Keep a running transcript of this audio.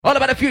All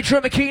about the future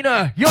of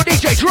Makina. Yo,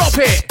 DJ, drop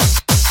it.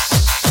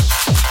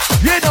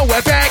 You know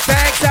we're back,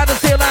 sound and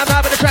still I'm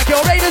having a track. Your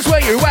ravers,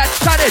 where you at?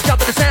 Trying to jump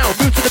to the sound,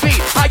 move to the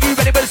beat. Are you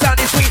ready for the sound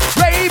is sweet?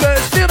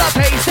 Ravers, feel that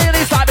pace, still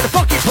is live in the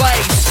fucking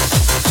place.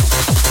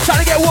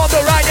 Trying to get warmed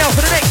up right now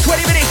for the next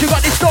 20 minutes. You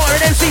got Distorter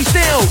and MC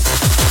Still.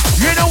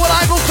 You know what,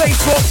 I'm on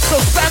Facebook, so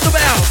spam them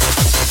out.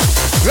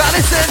 Right,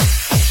 listen.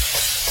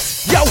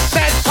 Yo,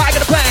 man, I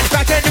got a plan. If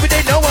I can do it,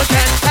 then no one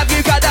can. Have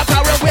you got that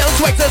power and will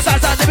to exercise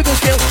that lyrical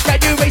skill? Can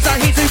you raise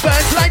that heat to burn?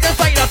 Like the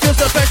flame that feels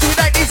the burn.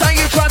 Tonight is how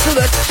you try to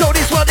learn. Show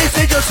this world this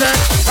is your turn.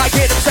 I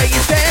hear them say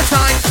it's their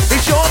time,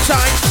 it's your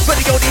time. But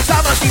the only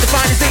time I see the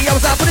finest thing, I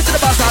was out, put it to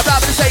the boss. I'd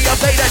rather say I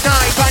played at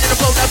night, finding a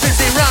flow that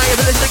fits in right.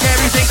 But listen to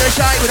everything that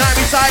shine when I'm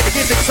inside, it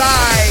gets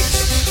inside.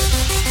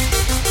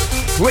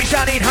 We're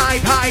shining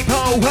hype,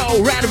 ho, ho,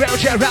 round around,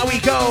 yeah, how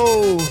we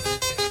go.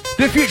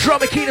 The future of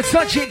Makina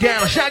touching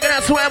down, shouting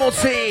out to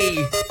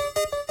Hamilton.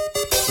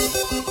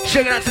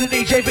 Shouting out to the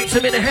DJ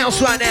Victim in the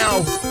house right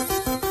now.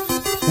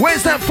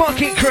 Where's that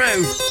fucking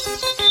crew?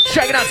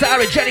 Shouting out to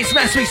Aaron Jennings,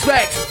 mass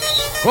respect.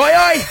 Oi,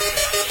 oi.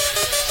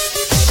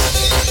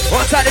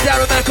 One side of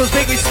Darren Mackles,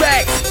 big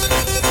respect.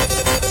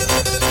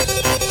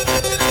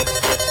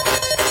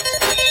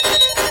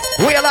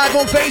 We are live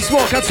on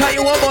Facebook, I'll tell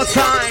you one more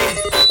time.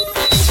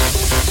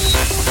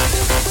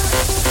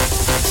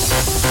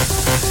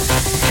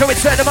 Can we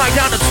turn the mic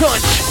down a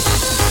touch?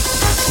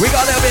 We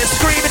got a little bit of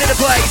screaming in the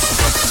place.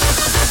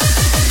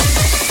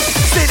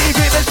 City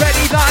rivers,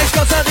 ready life,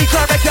 constantly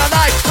trying to make your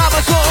life. How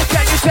much more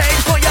can you take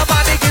before your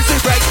mind begins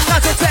to break?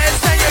 That's a test,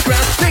 stand your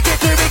ground, think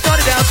it through, ignore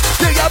it out.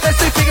 Do your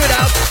best to figure it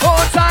out.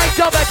 Hold tight,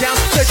 don't back down.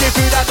 Searching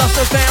through that lost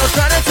and found,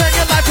 trying to turn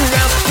your life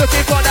around.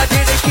 Looking for that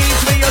hidden keys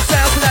for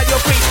yourself so that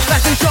you're free.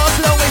 Life's too short,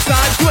 so don't waste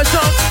time. You are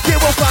strong, you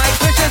will fight.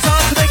 Mission's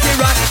hard to make it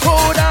right.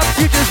 Hold up,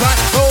 future's right.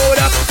 Hold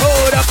up,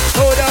 hold up,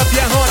 hold up,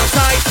 yeah, hold on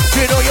tight.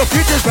 You know your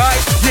future's right.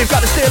 You've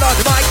got to still on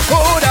the mic.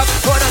 Hold up,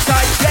 hold on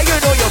tight. Yeah, you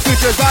know your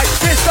future's right.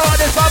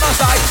 Distorter's by my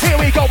side. Here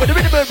we go with the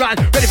rhythm and rhyme.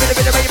 Ready for the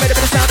rhythm, you ready for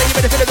the sound, you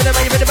ready for the rhythm,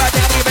 you ready for the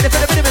down, you ready for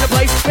the rhythm in the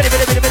place, ready for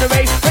the rhythm in the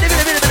rave, ready for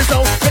the rhythm in the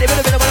soul, ready for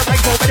the rhythm on the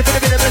microphone, ready for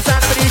the rhythm in the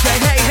sound of the DJ.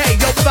 Hey, hey,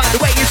 yo, by the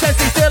way you sense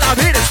me still, I'm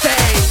here to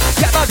stay.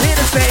 Yeah, I'm here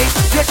to stay.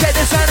 You get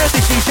the sound of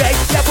this DJ.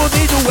 Yeah, we'll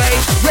lead the way.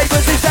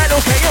 Ravers, is that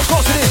okay? Of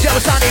course it is. Yeah,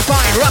 we're sounding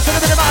fine. Rock to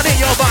the rhythm out in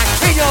your mind,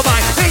 in your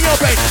mind, in your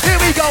brain. Here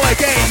we go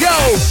again, yo.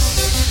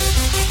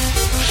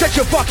 Shut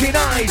your fucking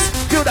eyes.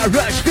 Feel that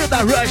rush, feel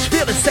that rush,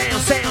 feel the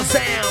sound, sound,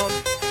 sound.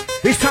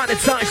 It's time to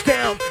touch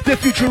down. The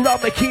future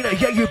of Makina.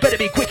 Yeah, you better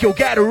be quick, you'll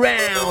get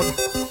around.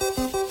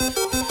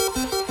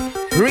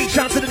 Reach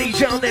out to the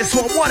DJ on this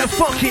one. What a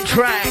fucking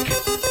track.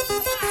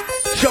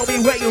 Show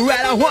me where you're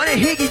at. I wanna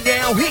hear you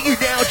now,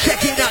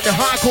 checking out the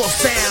hardcore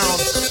sound.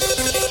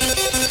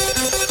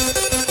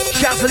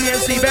 Shout to the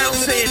MC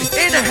bouncing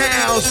in the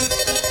house,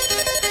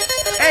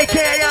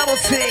 aka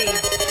Hamilton.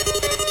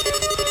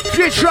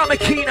 Future of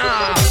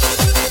Makina.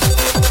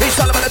 It's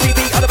all about the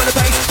beat, all about the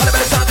bass, all about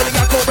the sound of the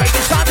hardcore break.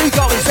 It's time to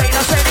go insane.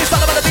 I'm saying it's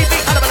all about the beat,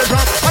 all about the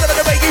drum, all about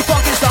the way you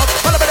fucking stop,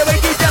 all about the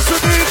way you dance with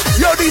me.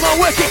 Yo, be my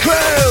working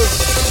crew.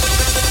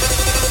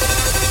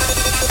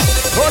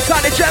 What's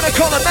like the Gemma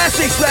call a mass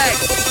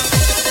respect?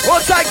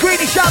 What's like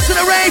greedy shouts to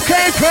the rave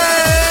came crew?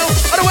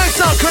 On the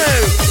Worksong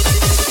crew.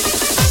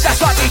 That's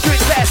why we do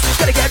it the best.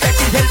 Gotta get back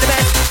to the head of the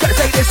mess. Gotta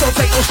say this, don't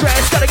take no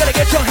stress. Gotta get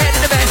your head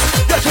in the mess.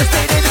 You're just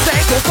in this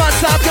ankle. Fun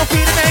stop, your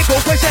feet and ankle.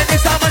 Question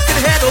is how much can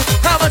you handle?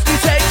 How much do you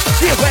take?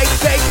 Do you wait,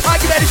 fake?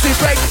 Are you ready to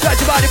break? Touch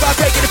your body by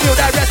breaking the feel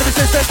that rest of the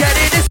system. Get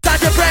it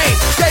inside your brain.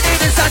 Get it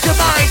inside your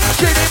mind.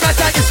 Treat it right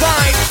down your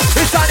spine.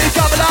 It's time to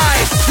come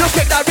alive. You'll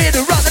kick that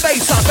rhythm, run the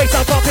bass on. Bass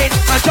on pumping.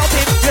 I'm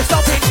jumping, you're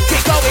stomping.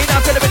 Keep going. I'm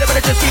feeling a bit of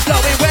it, just keep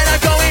going. When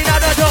I'm going, I'm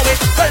not going.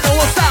 But no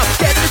one stop.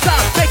 Get to the top.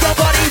 Make your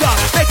body rock.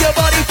 Make your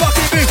body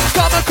fucking move.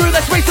 Come on crew,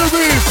 let's raise the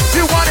roof.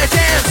 You wanna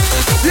dance,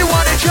 you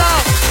wanna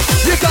jump.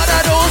 You got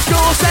that old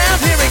school sound,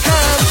 here it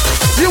comes.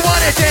 You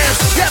wanna dance,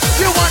 yep,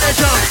 you wanna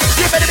jump.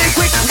 You better be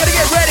quick, we gotta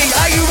get ready.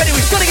 Are you ready?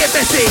 We're gonna get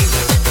messy.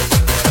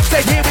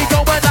 Say here we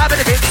go, we're live in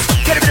the mix.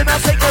 Get a bit of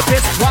mouth, take no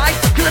piss. Why?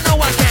 Cause I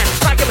know I can.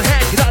 Back of my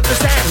hand, you don't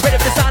understand. Ready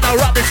for the sound, I'll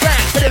rock this track.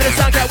 Ready for the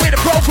sound, get with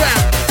the program.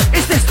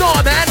 It's this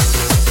storm, man.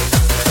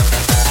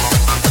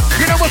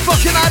 You know we're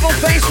fucking live on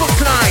Facebook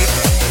tonight.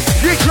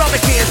 You drop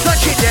it here,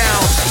 touch it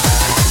down.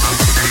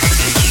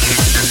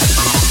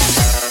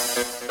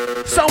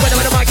 So when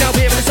I'm in the mic, I'll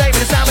be able to say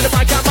with the sound of the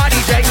mic, I'm my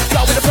DJ. Go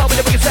with the flow, with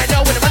the we can say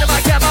no. When I'm in the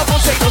mic, I won't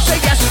say no, say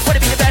yes.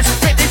 Wanna be the best,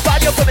 hit this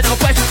body up from the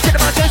northwest. Get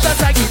them out, just I'll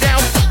tag you now.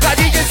 Got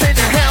DJs in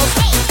the house.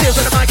 Steals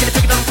on the mic and they're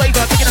picking on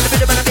flavor. Picking on the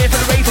rhythm and I'm here for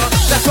the raver.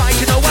 That's right,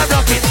 you know I'm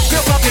rocking. Feel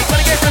rocking,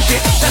 wanna get the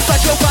shit. That's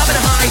right, you're bombing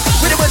the high.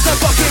 With it was so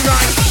fucking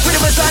right. With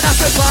it was right, I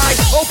supply.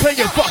 Open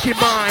your fucking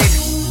mind.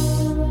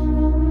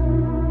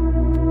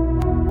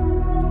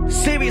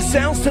 Serious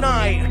sounds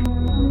tonight.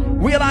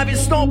 We're live in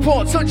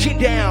Stockport,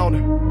 touching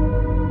down.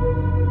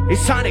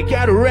 It's time to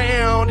get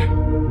around.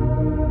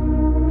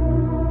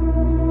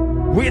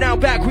 We're now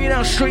back, we're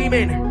now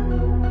streaming.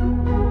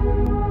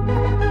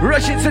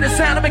 Rushing to the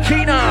sound of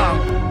Makina.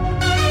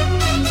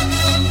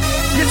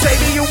 You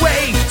take me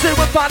away to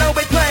a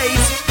faraway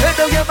place, and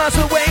though you're miles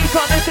away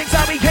from the things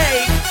that we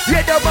hate, you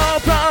no more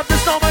problem,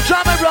 there's no more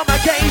drama on my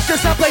case.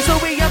 Just a place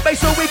where we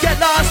embrace, so we get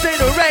lost in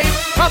a rave.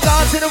 I'm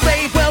lost in a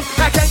rave, well,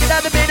 I can't get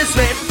out of minute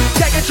slip.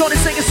 Can't control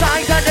this thing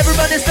aside, I never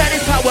understand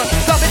its power.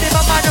 Something in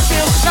my mind I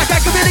feel like I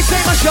can really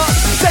take my shot,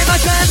 take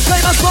my chance, play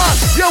my spot.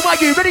 Yo, are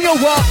you ready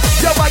or what?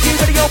 Yo, are you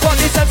ready or what?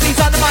 This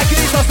MC's on the mic and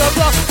he's lost the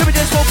plot. Let me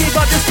just won't keep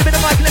on, just give me the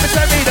mic and let me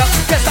turn it up.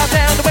 Can't stop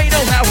down the way you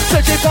know how,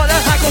 searching for the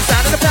high goal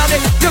sound and I found it.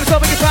 You're so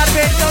big and proud of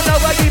it, don't know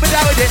what even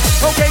doubt it.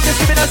 Okay, just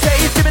give me the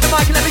stage, give me the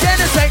mic and let me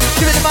demonstrate.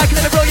 Give me the mic and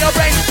let me blow your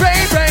brain,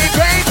 brain, brain,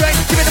 brain, brain.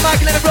 Give me the mic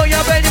and let me blow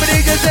your brain, you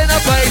believe just in a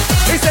place.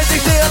 He says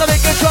he's still, I'm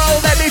in control,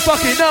 let me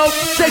fucking know.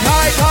 Say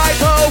hi, hi,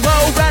 ho, ho,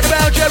 round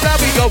about you,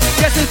 round we go.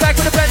 Guess who's back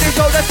with a brand new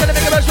show, that's gonna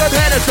make a rush from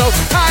head and so.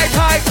 Hi,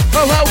 hi,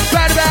 ho, ho,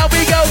 round about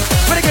we go.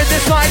 When I get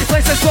this mic, this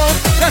place is full,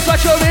 that's what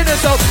you're in the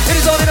soul. It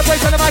is all in a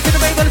place on the mic and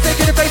the main, but it's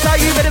taking the face. Are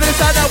you ready for the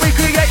sound that we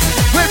create?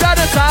 We're out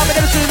of time, but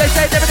never too late,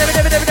 say never, never,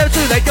 never, never, never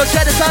too late. Your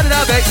channel started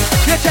out, mate,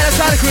 your channel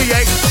started to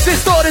create.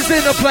 Distorter's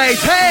in the place,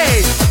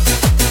 hey!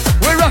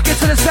 We're rocking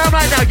to the sound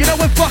right now, you know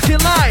we're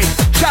fucking live.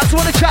 Shout to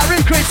all the chat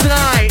room creeps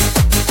tonight.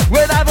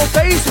 We're live on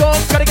Facebook,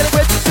 gotta get it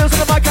with skills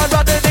on the mic, can't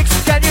run the mix.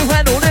 Can you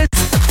handle this?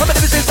 I'm in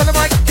the business on the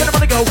mic, get them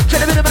on the go. Check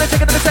the rhythm and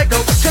check it on the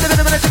techno. Check the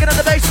rhythm and check it on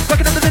the bass.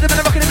 Rocking on the rhythm and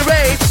I'm rocking in the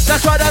rave.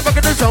 That's right, I'm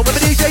rocking the zone with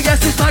the DJ, yes,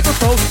 this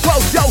microphone. Whoa,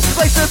 yo,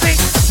 place the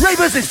beat.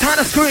 Ravers, it's time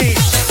to scream.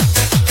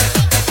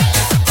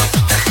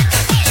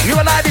 You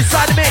are live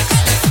inside the mix.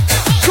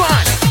 Come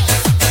on.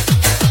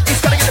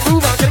 He's gotta get the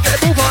move on, gotta get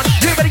the move on.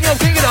 You ready, yo,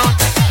 bring it on.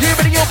 You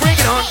ready, yo, bring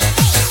it on.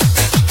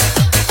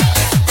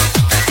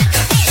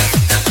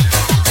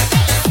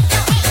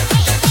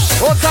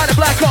 All time the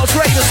Black Ops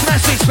Ravers,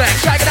 smash respect,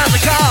 shagging out the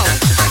car.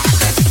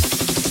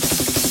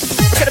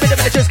 Get a bit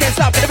of it, just can't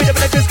stop. Get a bit of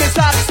it, just can't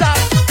stop, stop.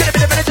 Get a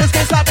bit of it, just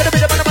can't stop. Get a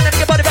bit of it, wanna make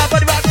your body rock,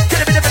 body rock. Get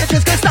a bit of it,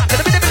 just can't stop.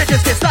 Get a bit of it,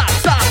 just can't stop,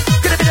 stop.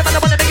 Get a bit of it,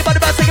 wanna make your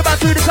body rock, take it back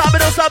to the top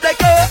and don't stop.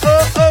 Like oh,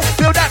 oh, oh.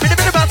 Feel that rhythm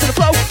and bounce to the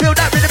flow. Feel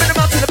that rhythm and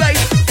bounce to the bass.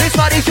 This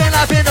body's chain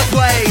life in the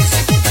place.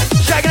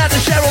 Shagging out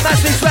the Cheryl, match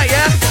respect,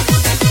 yeah.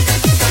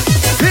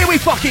 Here we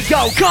fucking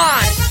go, come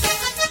on.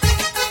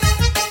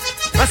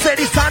 I said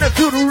it's time to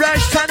feel the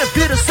rush, time to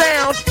feel the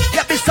sound.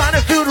 Yep, it's time to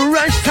feel the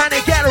rush, time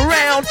to get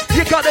around.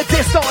 You got the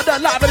Distorter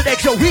live in the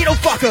next show, we don't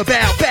fuck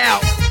about,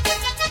 bout.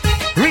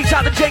 Reach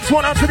out the Jakes,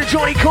 one out to the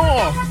Johnny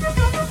Core.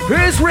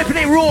 Who's ripping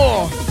it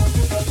raw?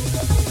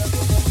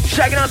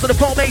 Shagging out to the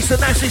Tfom Mason,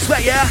 that's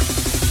respect, yeah?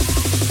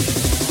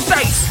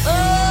 Bass.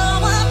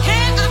 Oh, what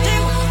can I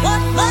do? What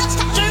must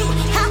I do?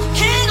 How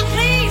can I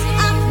please?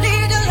 I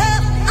need your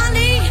love. I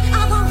need,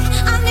 I want,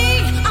 I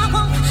need, I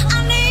want,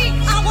 I need,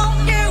 I want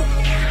you.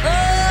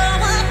 Oh,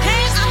 what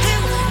can I do?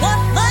 What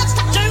must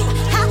I do?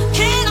 How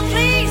can I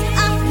please?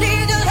 I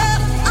need your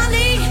love. I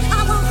need,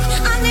 I want,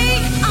 I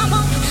need, I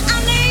want, I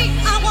need,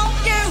 I want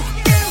you.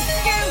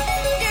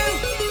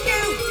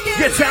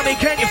 You tell me,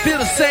 can you feel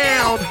the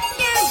sound?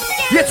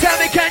 You tell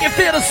me, can you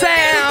feel the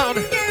sound?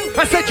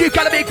 I said you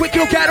gotta be quick,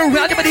 you gotta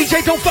run, but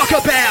DJ don't fuck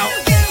about.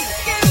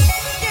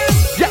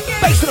 Yeah,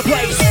 bass to the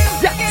place.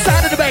 Yeah,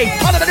 sound of the bass.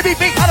 All of it the beat,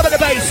 beat, all of it the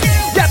bass.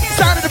 Yeah,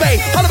 sound of the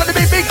bass. All of it the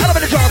beat, beat, all of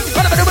it the drum.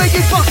 All of it the way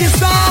you fucking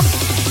stomp.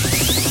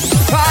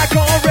 I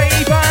can't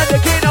rave, I'm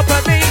looking up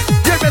at me.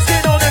 You're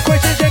risking all the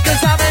questions, yeah,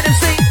 cause I'm in the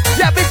scene.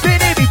 Yeah, we've been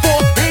here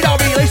before, it all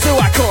relates to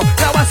our core.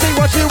 Now I see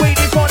what you're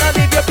waiting for, now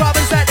leave your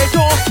problems at the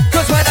door.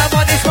 Cause when I'm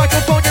on this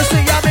microphone, you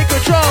see I'm in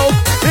control.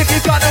 If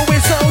you got a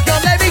whistle,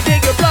 don't let me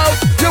dig your blow.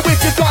 If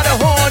you got a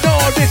horn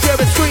or if you're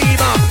a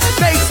screamer,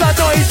 make some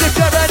noise if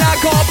you're an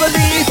alcohol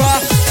believer.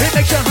 It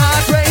makes your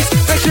heart race,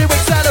 makes you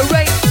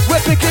accelerate.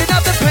 We're picking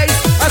up the pace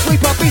as we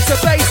pump piece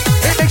of bass.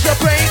 It makes your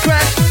brain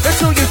crash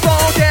until you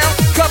fall down.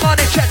 Come on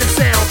and check the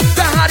sound,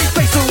 the hottest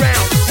bass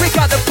around. We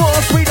got the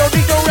force, we don't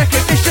need no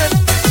recognition.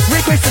 We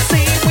grace the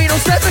scene, we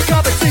don't set the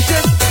competition.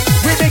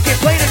 We make it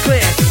plain and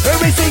clear,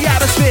 erase the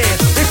atmosphere.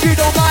 If you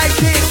don't like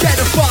it, get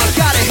the fuck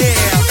out of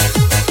here.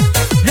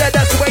 Yeah,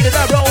 that's the way that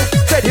I roll.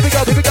 Said here we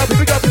go, here we go, here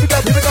we go, here we go,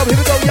 here we go, here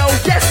we go, yo.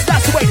 Yes,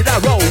 that's the way that I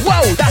roll.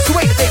 Whoa, that's the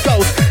way that it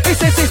goes. He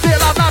says he's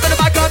still I'm live in the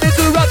mic, I'm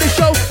into run the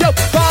show. Yo,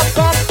 bump,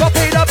 bump, bump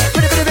it up.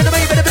 Bit of the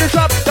main, bit of the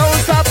drop. Don't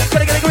stop,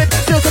 gotta get a grip.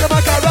 Still to the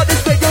mic, I run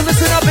this bit. Yo,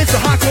 listen up, it's a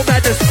hardcore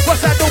madness.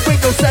 What's that? Don't bring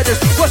no sadness.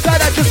 What's that?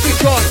 I just be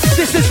drawn.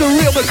 This is the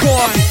real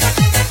McCoy.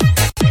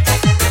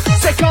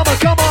 Say, come on,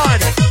 come on.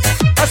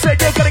 I said,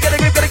 yo, gotta get a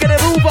grip, gotta get a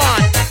move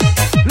on.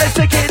 Let's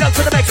take it up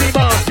to the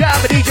maximum. Yeah,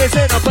 the DJ's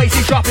in the place,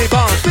 he's dropping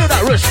bombs. Feel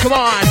that rush, come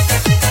on.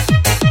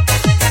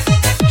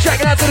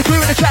 Checking out to the crew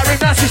in the chat room,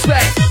 that's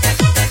respect.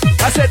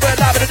 I said we're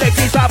live in the next,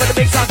 he's live in the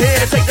mix, I'm here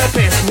to take the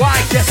piss. Why?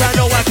 Yes, I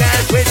know I can,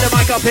 with the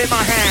mic up in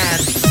my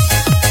hand.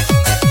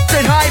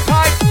 Said hi,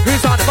 pipe,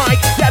 who's on the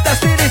mic? Yeah, that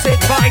spin is in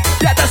your mind,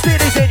 yeah, that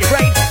spin is in your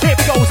brain. Here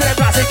we go, so then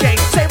blast again.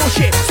 Same old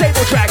shit, same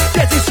old track.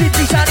 Get this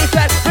shitty, tiny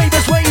flat,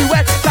 ravers where you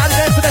at. Try to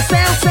dance to the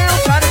sound,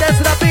 try to dance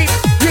to the beat.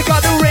 You got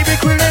the raving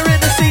crew there in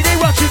the scene, they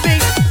watching me.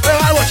 Well,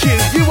 I watch you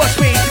watch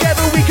me.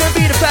 Together we can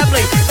be the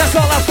family, that's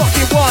all I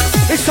fucking want.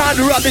 It's time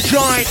to run the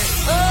joint.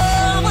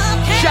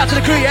 Shout to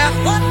the crew, yeah?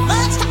 What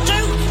must I do?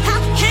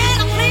 How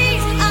can I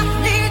please? I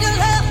need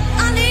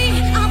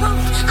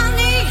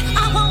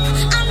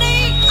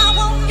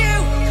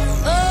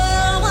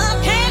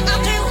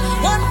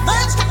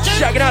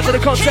out to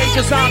the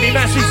Contagious Army,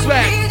 mass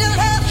respect.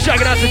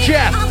 Shouting out to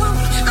Jeff.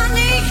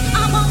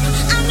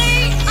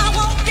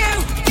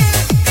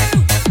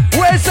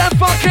 Where's that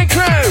fucking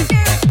crew?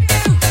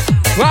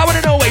 Well, I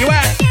wanna know where you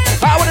at.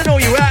 I wanna know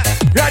you at.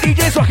 Yeah,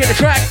 DJ's rocking the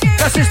track.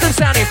 That system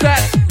sounding flat.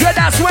 Yeah,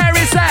 that's where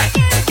it's at.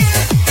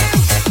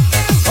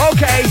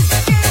 Okay.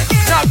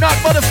 Knock, knock,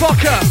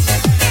 motherfucker.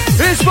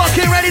 Who's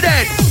fucking ready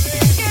then?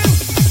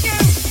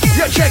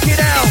 Yeah, check it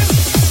out.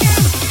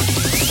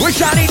 We're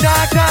shiny,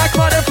 knock, knock,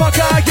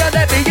 motherfucker. Yeah,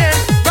 let me in.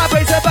 My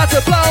brain's about to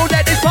blow.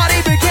 Let this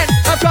party begin.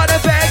 I've got a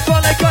bag full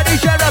of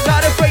goodies. Yeah, I'm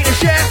not afraid to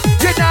share.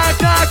 Yeah, knock,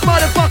 knock,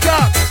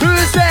 motherfucker.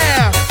 Who's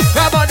there?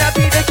 I'm on that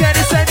beat again.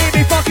 It's sending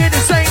me fucking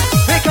insane.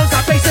 Here comes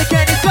my face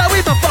again. It's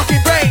blowing my fucking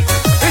brain.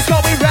 It's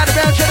going round and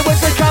round. Shit, what's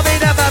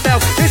coming out my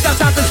mouth? It's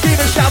not time to scream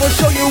and shout. We'll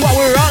show you what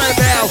we're on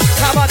about.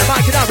 I'm on the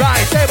mic and I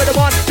ride. Say what I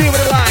want, do what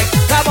I like.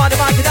 I'm on the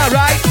mic and I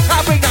ride. I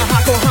bring the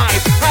hardcore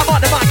hype. I'm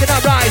on the mic and I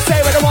ride. Say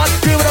what I want,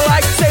 do what I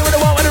like. Say what I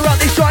want when I run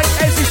this joint.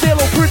 MC still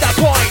will prove that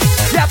point.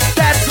 Yep,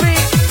 that's me,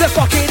 the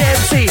fucking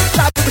MC.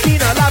 Live with the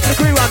Kina, live with the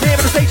crew. I'm here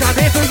on the stage. I'm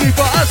here for you,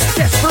 for us.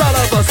 Yes, for all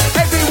of us.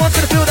 Everyone's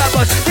gonna feel that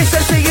rush. This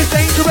MC is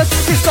dangerous.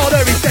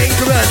 Distorter is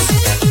dangerous.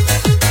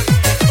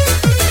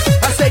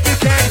 I said you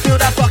can't feel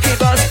that fucking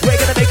buzz. We're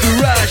gonna make you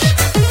rush.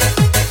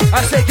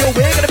 I said yo,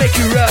 we're gonna make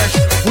you rush.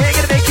 We're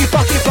gonna make you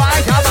fucking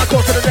fight. I'm not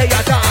close to the day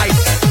I die.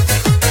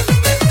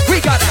 We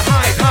got a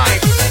hype,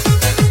 hype.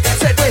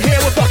 Said we're here,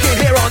 we're fucking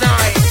here all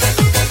night.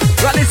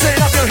 Right, listen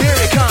up, yo, here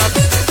it comes.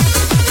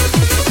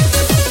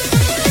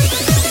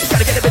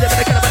 Gotta get a bit of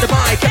the kind of the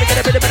vibe. Gotta get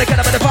a bit of the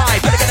kind of the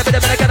vibe. Gotta get a bit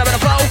of the kind of the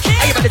flow.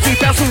 Are you ready to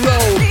bounce and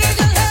roll?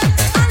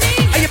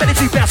 Are you ready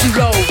to bounce and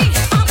roll?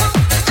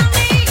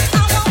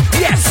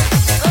 Yes.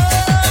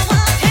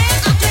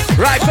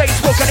 Right,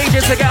 Facebook, I need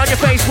you to get on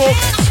your Facebook.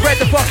 Spread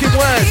the fucking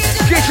word.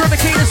 Get your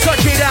bikinis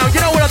touching down. You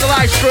know we're on the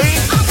live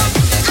stream.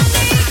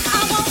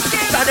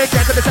 Stand and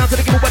dance to the sound to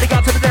the give what they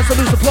got to the dance to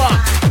lose the plot.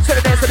 To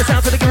the dance to the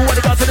sound to the give what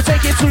they got to the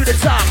take it to the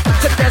top.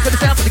 To the dance to the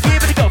sound to the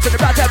give it a go. To the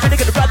right down, really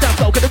get the right down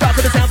flow. Get the right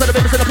to the sound to the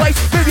business in the place.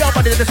 Move your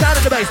body to the sound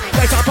of the bass.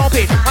 Bass I'm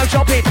pumping, I'm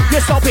jumping,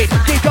 you're stomping.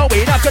 Keep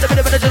going, I've got a bit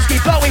of it, just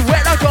keep going.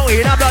 Where I'm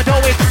going, I'm not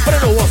knowing, but I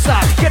know what's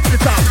up. Get to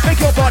the top,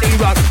 make your body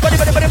rock. Body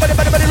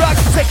rock.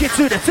 Take it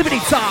to the tippity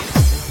top.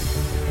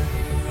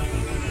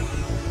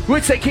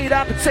 We'll take it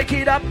up, take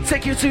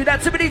you to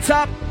that tippity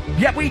top.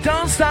 Yeah, we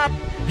don't stop.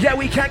 Yeah,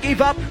 we can't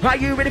give up. Are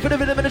you ready for the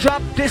rhythm and the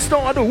drop?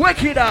 Distorter,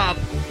 work it up.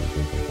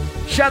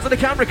 Shout to the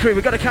camera crew.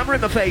 We got a camera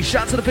in my face.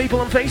 Shout to the people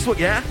on Facebook,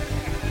 yeah?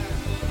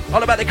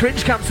 All about the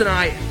cringe cam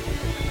tonight.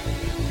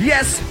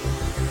 Yes.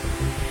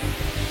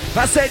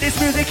 I say this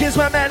music is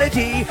my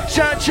melody.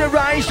 Shut your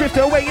eyes, drift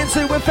away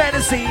into a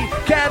fantasy.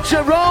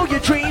 Capture all your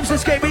dreams,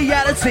 escape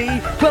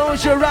reality.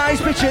 Close your eyes,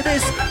 picture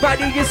this. My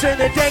niggas in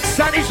the deck,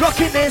 son is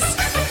rocking this.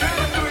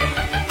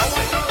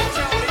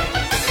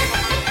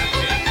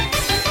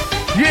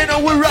 You know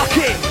we're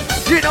rocking,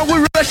 you know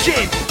we're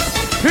rushing.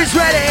 Who's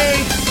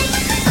ready?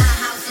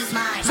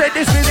 Say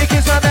this music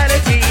is my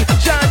melody.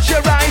 Shut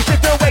your eyes,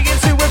 drift away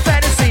into a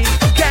fantasy.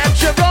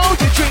 Capture all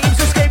your dreams,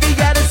 escape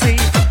reality.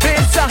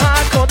 It's a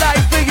hardcore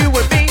life for you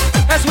and me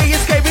as we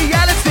escape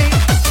reality.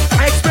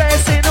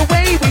 Expressing the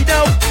way we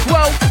know.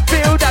 Whoa,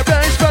 feel that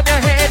rush from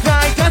your head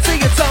right down to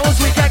your toes.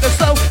 We can't go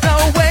slow,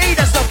 no way,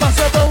 that's not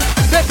possible.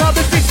 Let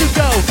public speak to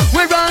go,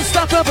 we're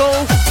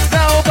unstoppable.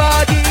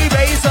 Nobody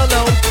raised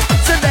alone.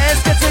 So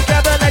let's get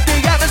together like the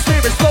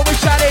atmosphere is flowing,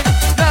 shouting.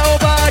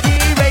 Nobody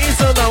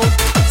raised alone.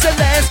 So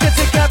let's get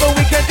together,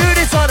 we can do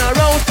this on our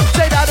own.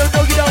 Say I don't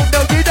know, you don't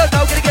know, you don't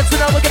know. Gonna get to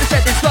know, we're gonna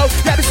set this flow.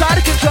 Yeah, beside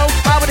of control,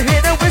 I wanna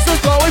hear the whistles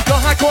blow. If you're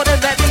hardcore,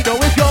 then let me know.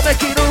 If you're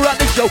making a run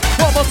the show,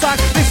 one more time,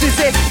 this is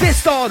it.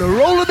 Distorter,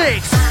 roll the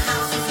mix.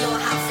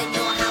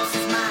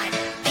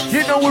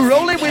 You know we're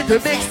rolling with the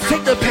mix.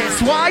 Take the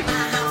pants wide,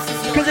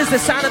 cause it's the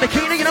sound of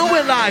Makina. You know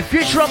we're live.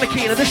 Future on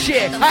Makina, the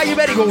shit. Are you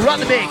ready? Go run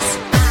the mix.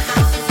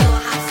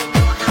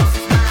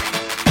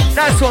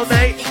 Nice one,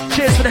 mate.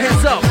 Cheers for the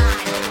hands up.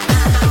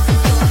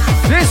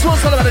 This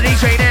one's all about the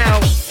DJ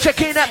now.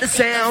 Checking out the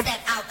sound.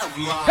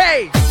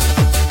 Hey!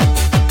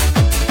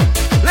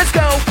 Let's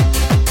go.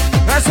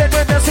 I said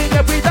we're messing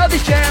up, we love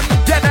this jam.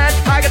 Yeah, man,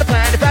 I got a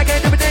plan. If I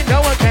can't do it, then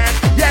no one can.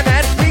 Yeah,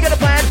 man, we got a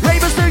plan.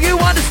 Ravers, do you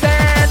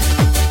understand?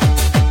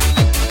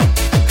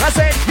 I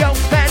said, yo,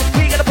 man,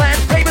 we got a plan.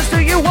 Ravers, do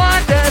you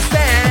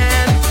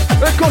understand?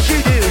 Of course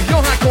you do.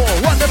 You're hardcore.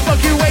 What the fuck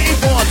you waiting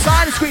for?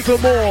 Time to scream for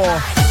more.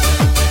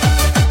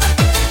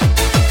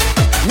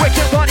 Work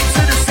your body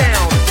to the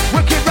sound.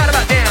 Work it right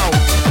about now.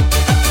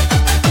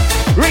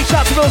 Reach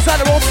out to those on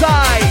the wrong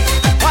side.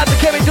 Out to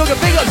Kevin Duggan,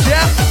 big ups,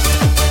 yeah?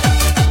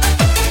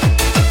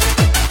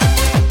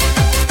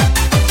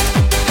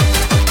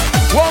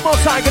 One more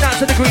time, get out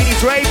to the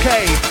Greenies Rave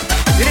Cave.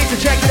 You need to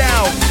check it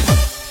out.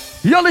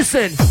 Yo,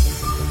 listen.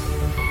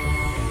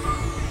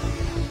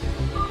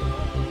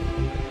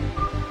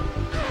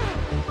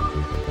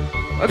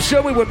 I'm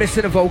sure we were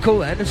missing a vocal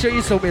then. I'm sure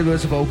you told me there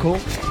was a vocal.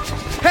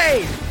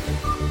 Hey!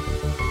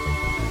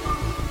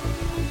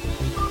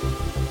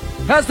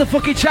 How's the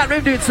fucking chat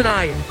room doing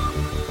tonight?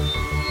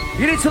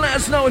 You need to let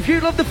us know if you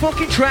love the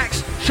fucking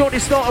tracks. Show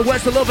Distorter,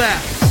 where's the love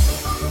at?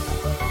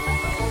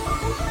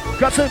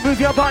 Got to move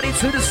your body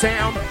to the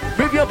sound.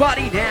 Move your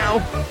body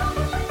now.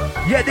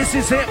 Yeah, this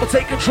is it, we'll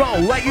take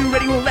control. Are you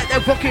ready? We'll let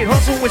them fucking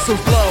hustle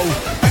whistles blow.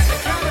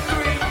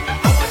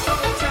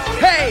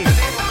 Hey!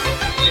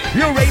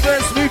 You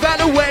ravers, move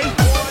out of the way.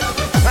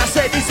 I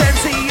said this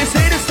MC is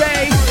here to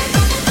stay.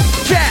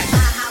 Check!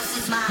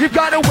 You've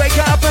gotta wake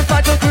up and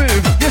find your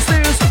groove. You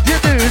snooze, you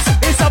lose.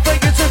 It's up for you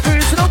to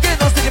cruise. So don't get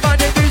lost in your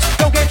mind and lose.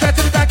 Don't get trapped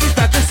to the dark, it's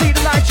back. Just see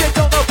the light, check,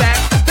 don't go back.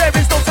 There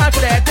is no time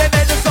for that. Them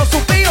and the sauce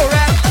will be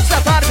alright.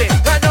 Snap out of it.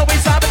 I know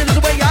it's hard, but there's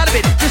a way out of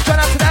it. Just try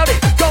not to doubt it.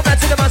 Go back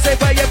to the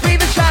mindset where you breathe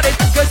and shout it.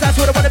 Cause that's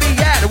what I wanna be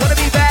at. I wanna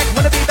be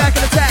back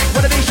and attack.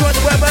 Wanna be sure the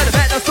word, but the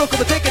man, I'm stuck on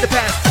the thick in the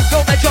past.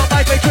 Don't let your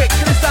mind play tricks.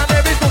 This time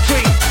there is no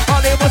treat.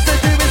 All it wants to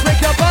do is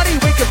make your body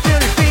weak and feel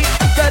his feet.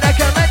 But I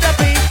can't let that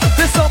be.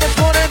 There's so much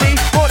more than me,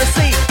 more to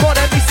see, more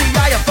than me see.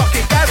 I am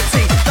fucking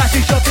guarantee.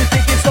 Flashing shots is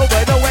think it's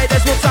over. No way,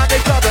 there's no time to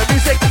cover.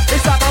 Music,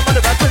 it's like I'm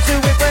under. I turn to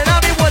it when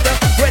I'm in wonder.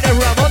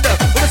 Whenever I'm under,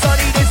 when the sun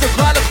needs a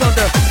cloud of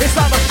thunder. It's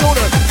on my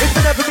shoulder. It's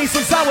been ever me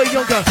since I was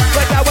younger.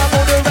 But now I'm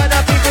older and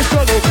I people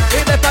struggle.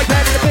 It left like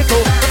bad in a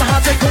pickle. In my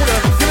heart's a corner.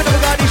 Even though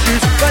I got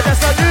issues, but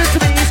that's not news to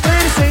me. It's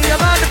clear to see. I'm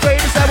not afraid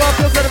to say what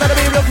feels better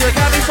be real. Feel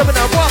can't be something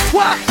now.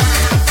 What?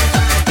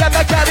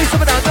 Can't be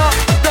something now.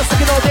 Not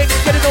sticking all dicks,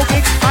 getting no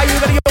gigs. Are you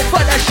ready? Yo,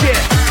 fuck that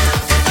shit.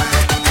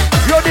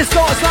 You're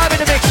Distorter's live in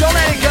the mix. So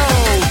let it go.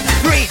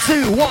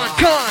 3, 2, 1,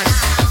 con.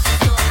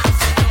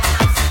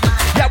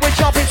 Yeah, we're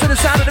jumping to the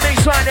sound of the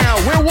mix right now.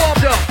 We're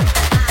warmed up.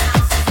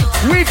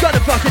 We've got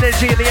the fucking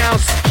energy in the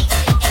house.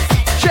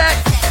 Check.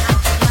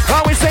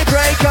 Always say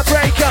break up.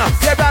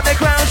 Yeah, round the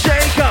ground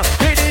shaker.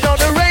 Hitting on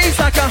the raves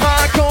like a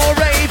hardcore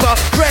raver.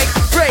 Break,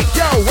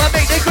 yo, I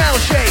make the ground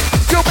shake.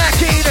 Go back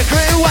in the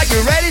crew, are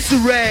you ready to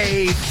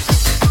rave?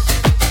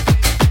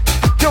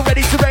 You're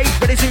ready to rave,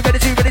 ready to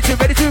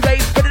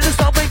rave. Ready to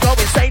stop and go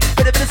insane.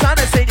 Bit of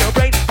silence in your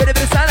brain, bit of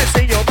silence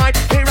in your mind.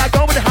 Here I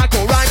go with the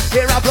hardcore rhyme,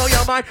 here I blow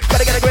your mind.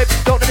 Gotta get a grip,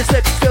 don't let it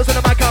slip. Skills on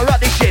the mic, I'll rock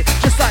this shit.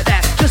 Just like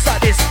that, just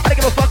like this. I don't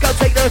give a fuck, I'll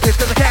take notice,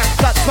 cause I can.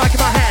 Got the mic in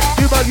my hand,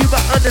 you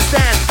but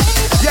understand.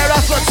 Yeah, I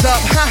fucked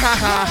up, ha ha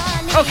ha.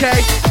 Okay.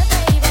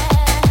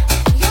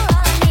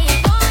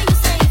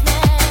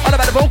 All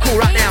about the vocal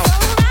right now.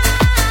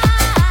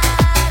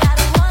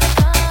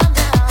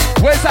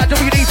 Where's that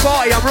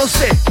WD-40? I'm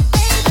rusty.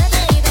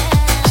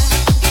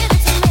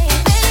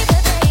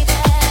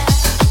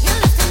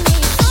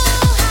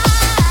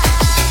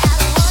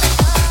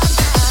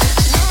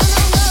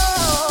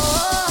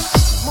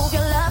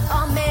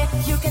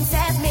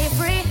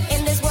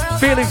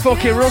 Feeling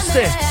fucking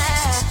rusty.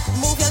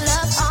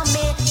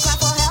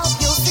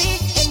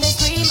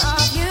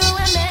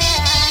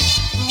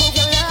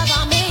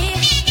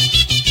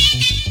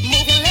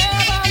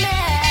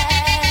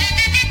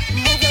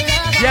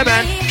 Yeah,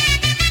 man.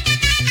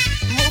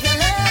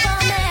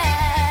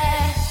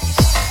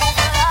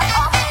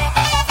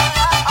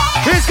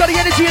 Who's got the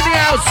energy in the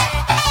house?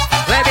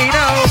 Let me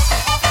know.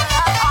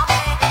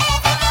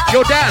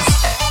 Yo, dance.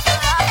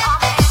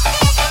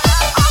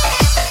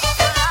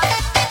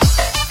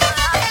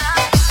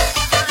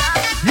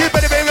 You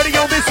better be ready,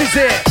 yo, this is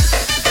it.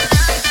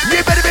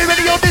 You better be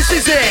ready, yo, this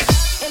is it.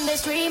 In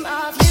this dream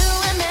of you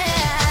and me.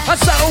 I'm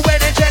so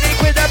energetic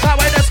with the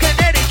power that's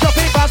kinetic.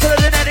 Dropping faster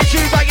than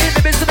energy, right in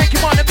the midst to make you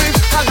wanna move.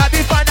 I'll have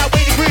you find out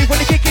where to groove when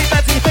you kick it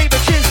back to your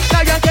favorite tunes.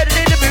 Now you're getting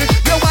in the mood.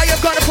 Yo, why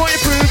you've got a point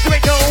of proof. You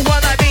ain't no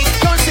one like me.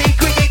 Don't see,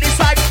 create this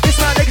life. It's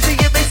my legacy,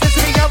 it makes sense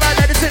to me. All my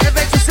letters in the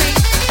fantasy.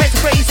 Mental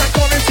phrase, I'm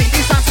calling see.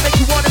 These times to make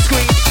you wanna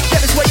scream.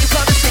 Yeah, it's what you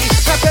come to see.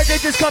 My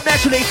prejudice come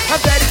naturally.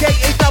 I'm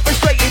dedicated, not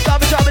frustrated. I'm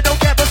a drama,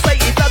 don't get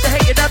frustrated. Not the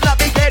hating, I'm not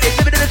big headed.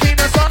 Living in a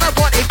dream, that's all I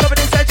wanted. Covered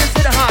in legends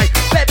to the high.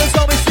 Levels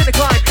always in the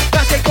climb.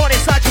 That's take on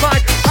inside your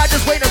mind. I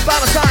just wait and by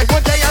my side.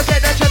 One day I'll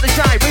get that chance to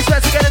shine.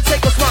 Research again and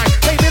take what's mine.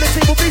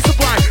 Ability will be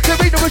sublime. There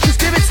ain't no rush, just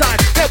give it time.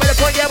 There with a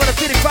point, yeah, when I'm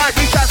feeling fine.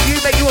 Reach out to you,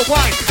 make you a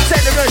wine.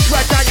 Send the rush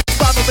right down your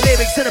spine with the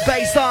lyrics to the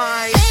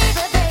baseline.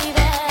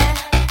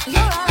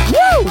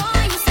 Woo!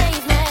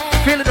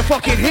 Feeling the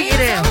fucking heat in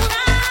here.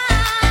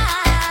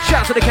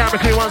 Shout to the camera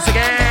crew once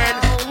again.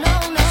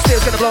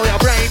 Still's gonna blow your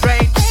brain.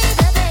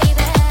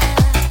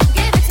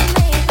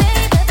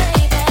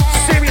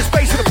 Serious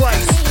bass in the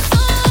place.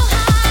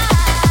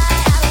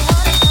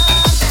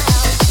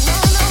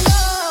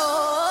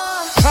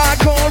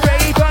 Hardcore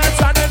ravers,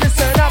 time to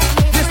listen up.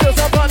 You're still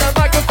up on the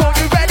microphone,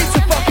 you ready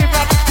to fucking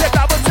rock. Yeah,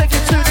 I will take you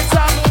to the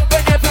top.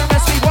 But never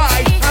ask me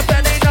why. I'm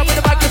belling up with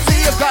the mic to see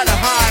you've got to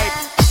hide.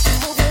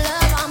 Move your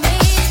love on me.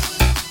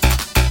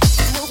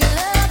 Move your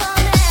love on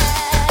me.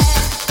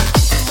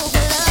 Move your love on me. Move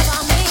your love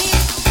on me.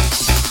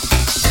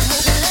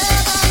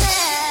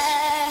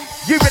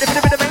 You ready for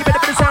the bit of me, ready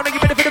for the sound, you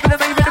ready for the bit of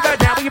me, ready right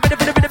now. You ready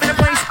for the bit of the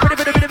place, ready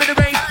for the bit of the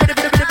range, ready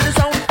for the bit of the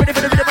zone, ready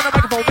for the bit of the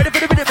microphone, ready for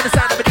the bit of the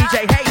sound of a DJ.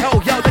 Hey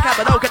ho, yo, the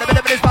camera, no, get a bit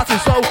of this battle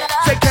slow.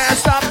 Say can't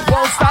stop,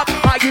 won't stop.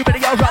 Are you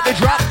ready? I'll rock the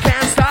drop.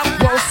 Can't stop,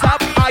 won't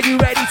stop. Are you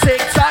ready? Tick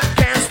tock.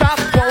 Can't stop,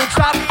 won't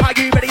stop. Are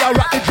you ready? I'll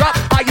rock the drop.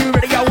 Are you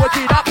ready? I'll work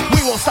it up.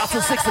 We won't stop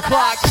till 6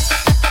 o'clock.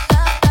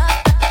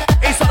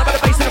 It's all about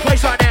the bass in the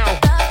place right now.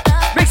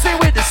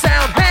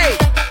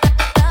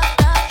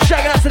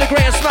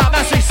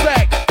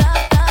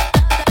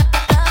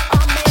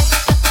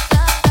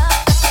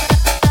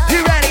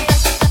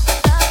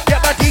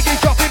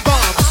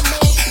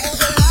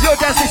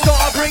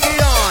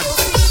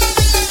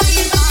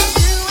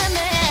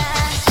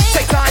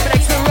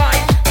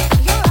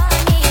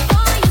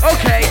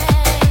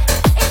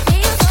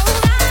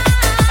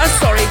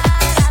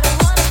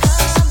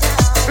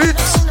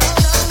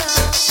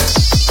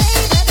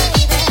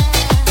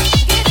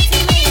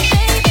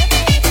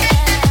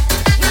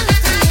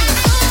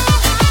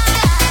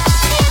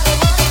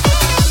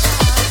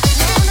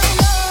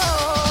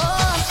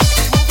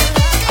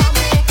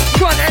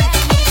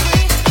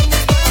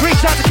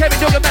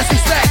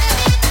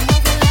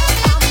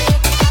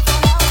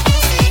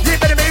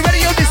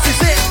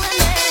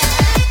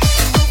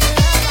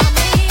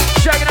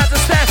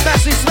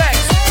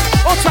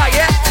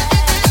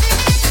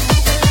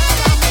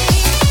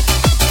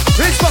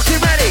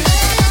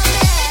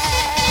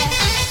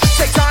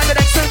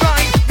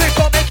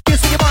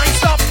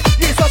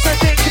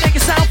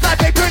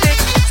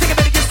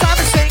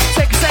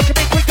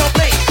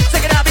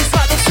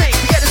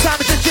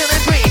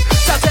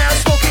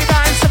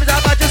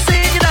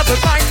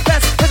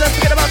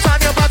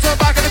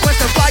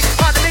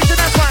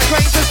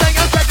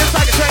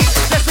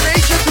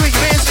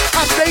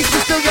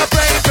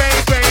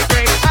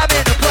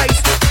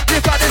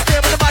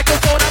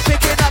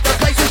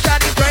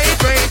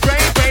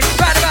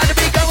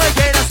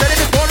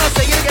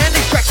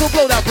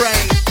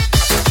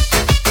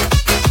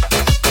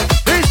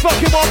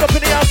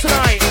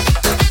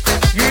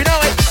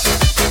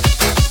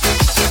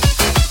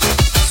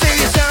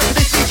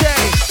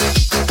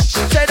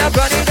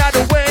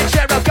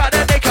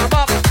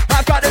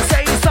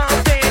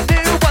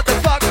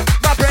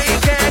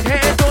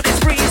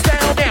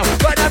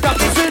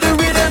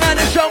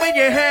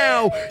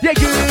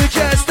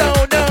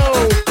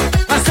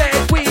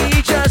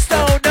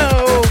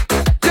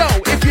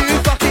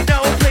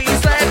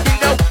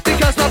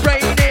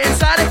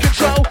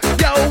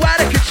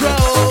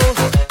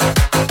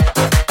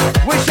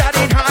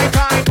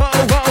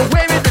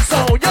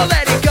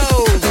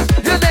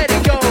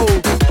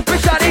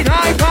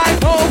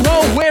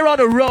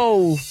 a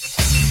roll.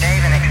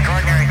 Dave, an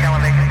extraordinary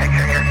television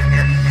picture here.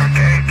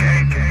 Okay.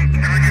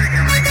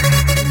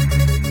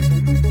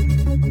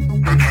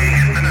 Okay,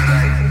 Houston, as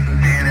I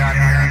stand out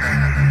here,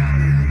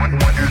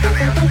 wonders of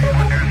the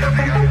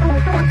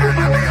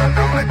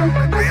unknown,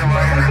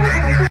 realize our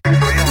danger,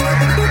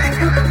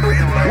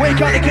 We're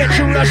gonna get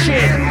you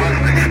rushing.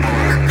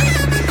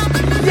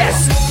 Yes.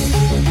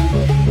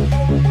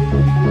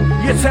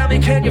 You tell me,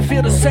 can you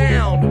feel the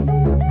sound?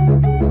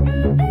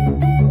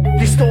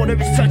 Distorter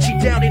is touching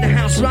down in the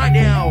house right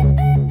now.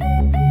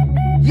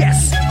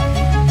 Yes.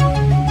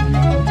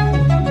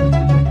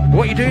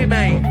 What you doing,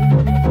 mate?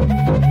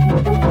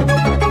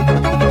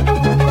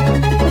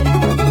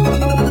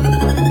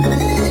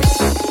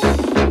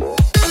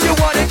 You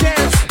wanna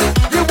dance?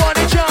 You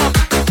wanna jump?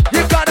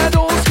 You got an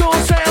old school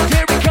sound,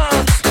 here it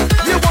comes.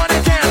 You wanna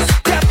dance?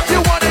 Yep, you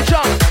wanna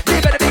jump.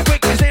 You better be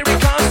quick, 'cause here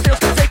it comes. Still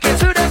take it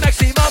to the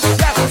maximum.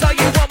 Yeah, I'll tell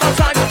you one more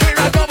time. Here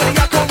I go with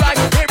the alcohol right.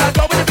 Here I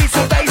go with the beats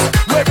and bass.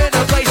 We're in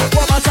a place.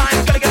 One more time,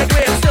 gotta get a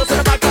grip. Still to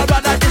the mic, I'll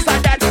run like this,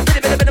 like that.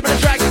 Bit of a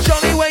track. Show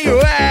me where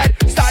you're at.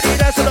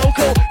 Started as a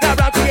local, now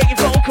I'm creating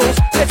vocals.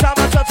 The time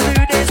I start to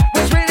do this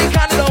was really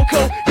kinda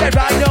local. Yeah,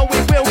 I know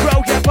it will grow.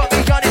 Yeah, but we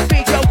got it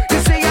beat, yo. You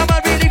see how I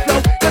really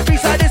flow. The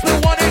beats like this will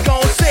wanna go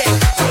sick.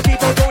 So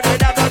keep on going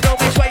and I don't know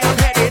which way I'm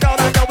headed. All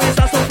I know is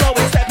I'm so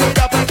flowing. Step it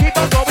up and keep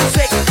on going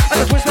sick. And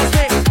the twist my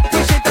spin.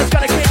 Wishing that's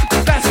gonna kick.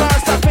 Fast,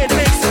 fast, up in the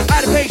mix.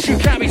 Out of pace, you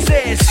can't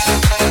resist.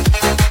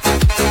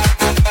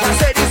 I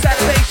said it's out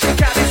of pace, you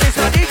can't resist.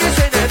 My niggas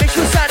in the mix,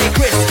 you sounding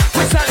crisp.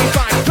 We're sounding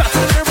fine. Drop to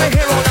the rhythm, we're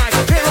here all night.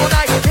 Here all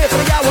night, here for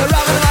the hour.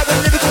 I'm alive with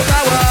lyrical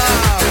power.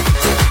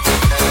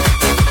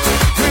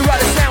 We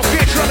write a sound,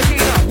 bitch, run the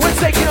key up. We're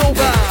taking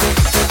over.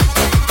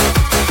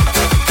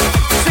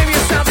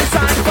 Serious sound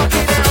inside the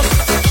fucking house.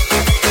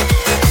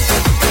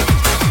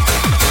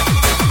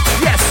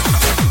 Yes.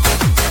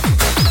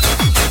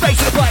 Bass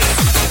to the place.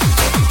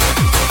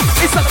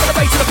 It's something for the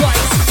bass to the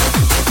place.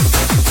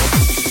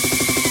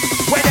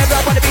 Whenever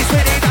I wanna be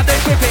spinning, I'm the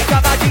tripping.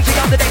 Got my DJ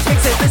on the next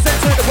mixing. Listen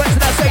to the words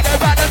and I say no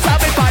random time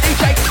with my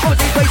DJ.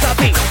 Always in place I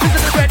beat. Listen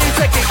to the brand new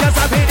technique, 'cause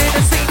I'm hitting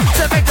the scene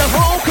to make the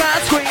whole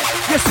crowd scream.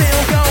 You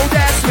still go,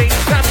 that's me.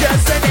 I'm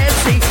just an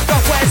MC.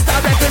 Northwest I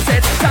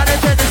represent. Time to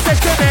turn the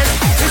stage commence.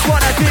 It's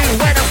what I do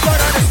when I'm fun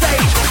on the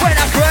stage. When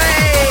I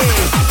pray,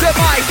 the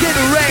mic in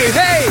the rain.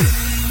 Hey!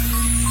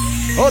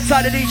 Hold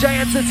tight to DJ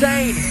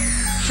Entertain.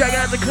 Shout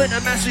out to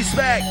Clinton, mass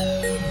respect.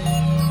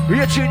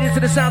 You're tuned into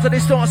the sounds of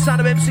this door, sound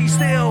of MC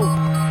Steel.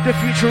 The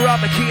future of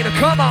Makina,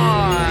 come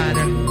on.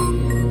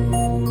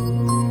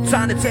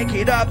 Time to take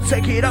it up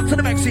to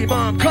the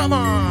maximum, come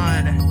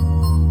on.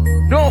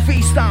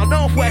 Northeast style,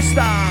 Northwest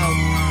style.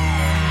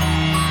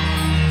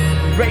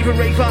 Raver,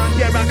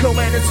 yeah, I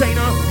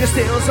co-entertainer. The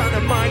steel's on the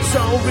mic,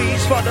 so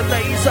reach for the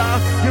laser.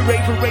 You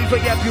raver,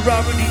 yep, you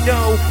already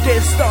know.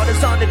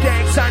 Distorter's on the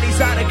deck, Tiny's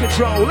out of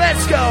control.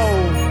 Let's go.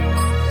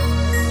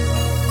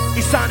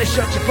 It's time to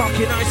shut your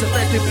fucking eyes and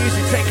let the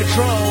music take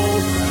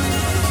control.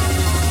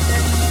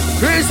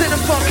 Who's in the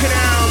fucking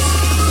house?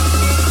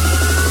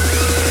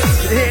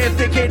 Here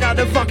thinking how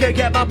the fuck I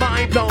get my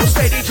mind blown.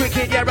 Steady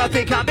drinking, yeah, I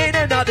think I'm in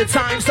another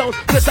time zone.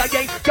 'Cause I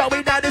ain't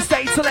going out of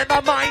state to let my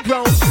mind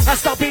roam. I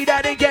stop it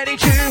out and get in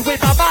tune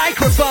with my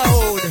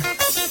microphone.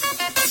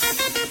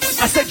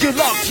 I said you're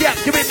locked, yep,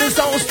 you're in the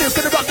zone. Still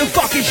gonna rock the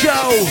fucking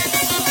show.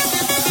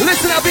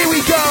 Listen up, here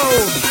we go.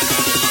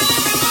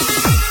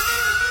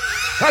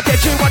 I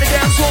get you on the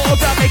dance floor,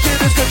 I make you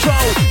lose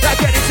control. I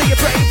get into your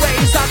brain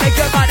waves, I make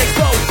your mind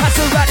explode. I'm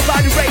surrounded by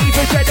the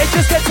ravers, yeah, they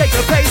just can't take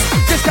the pace.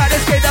 Just gotta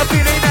escape that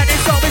feeling and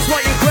it's always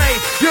what you crave.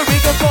 You're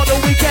eager for the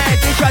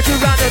weekend, you try to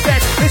run the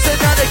bed. It's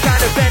another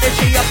kind of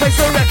energy, a place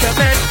to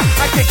recommend.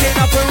 I'm kicking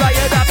up a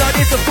riot, I've done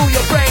it to fool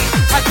your brain.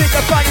 I think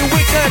I find your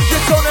weakness,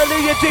 you're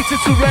totally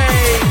addicted to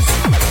raves.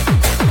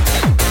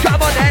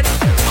 Come on then,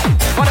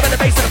 wanna be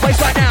the bass in the place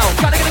right now,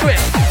 trying to get a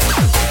grip.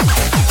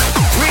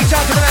 Reach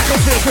out to the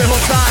atmosphere, feel on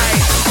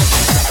side.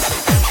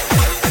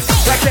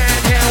 I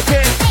can't help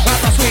it, I'm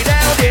not sweet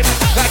out it.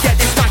 I get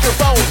this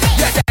microphone,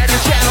 yeah, that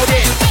is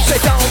shouting. So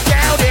don't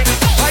doubt it,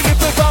 are you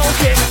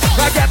provoking?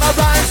 I get my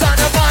rhymes on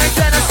the mic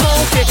and I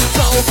smoke it.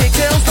 Smoking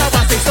kills, now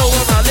I say so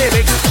on my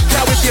lyrics.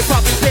 Now if you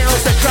popping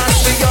pills, then trust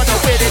me, you're not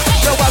with it.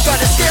 No, I've got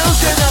the skills,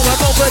 you know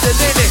I'm over the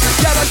limit.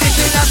 Yeah, I'm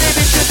thinking I'm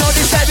living, you know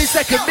this every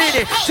second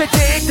minute. So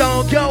ding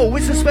dong, yo,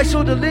 it's a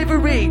special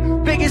delivery.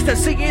 Biggest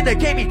MC in the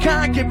game, you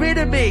can't get rid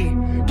of me.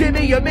 Give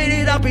me a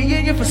minute, I'll be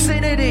in your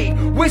vicinity.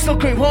 Whistle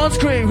crew, horns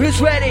crew, who's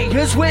ready?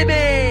 Who's with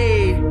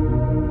me?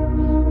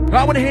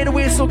 I wanna hear the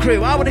whistle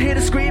crew, I wanna hear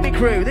the screaming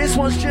crew. This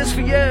one's just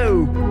for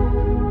you.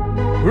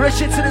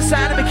 Rush into the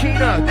sound of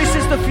Makina, this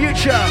is the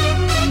future.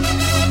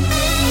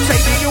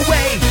 Take me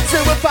away to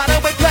a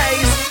faraway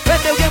place, a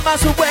million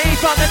miles away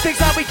from the things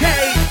that we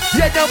hate.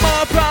 Yeah, no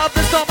more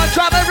problems, no more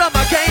drama on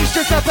my case.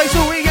 Just a place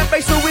where we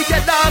embrace, so we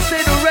get lost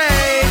in the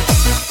rain.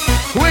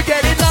 We're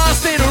getting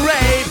lost in the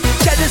rain.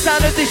 Check the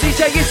sound of this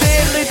DJ is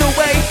in, lead the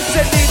way.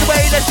 Said lead the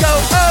way, let's go.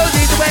 Oh,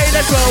 lead the way,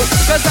 let's go.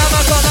 'Cause I'm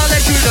not gonna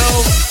let you know.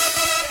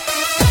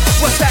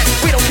 What's that?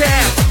 We don't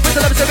care. With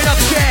the love is every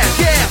other share.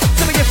 Yeah,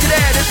 some of you can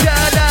add and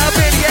turn up.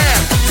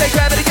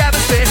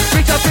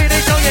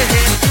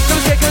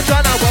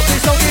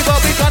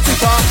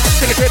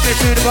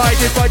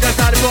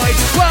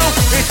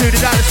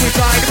 we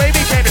fly, the way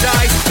we came to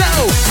die.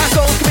 No, our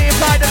souls can be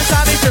implied, and the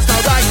time is just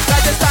not right.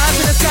 Like the stars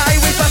in the sky,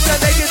 we must go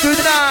naked through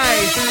the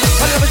night.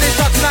 I love this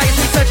not tonight,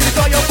 we searching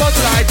to your bones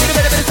alive. Think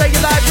of it, say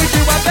your life, we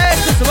do our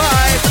best to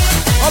survive.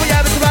 All we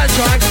have is a right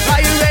try. Are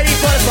you ready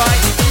for the fight?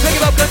 Don't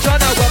give up, control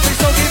now, well, please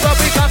don't give up,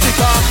 we can't be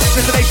far.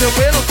 Destination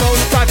will unfold,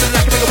 time for the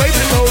lack of make away from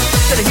the cold.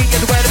 Let the heat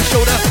get the weight of the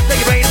shoulder, let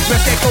your brain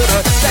express get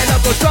colder. Let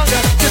love go stronger,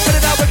 just put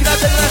it out, waking up,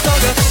 let it last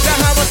longer. Now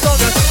how much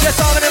longer? Yes,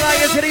 I'm in the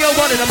lions, hitting your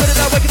one, and I put it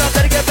out, waking up,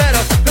 let it get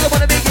better. Cause I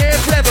wanna be here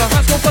forever,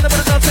 high school fun, and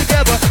put it all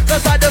together.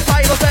 Let's fight the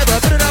fight of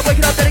ever, put it out,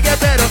 waking up, let it get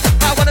better.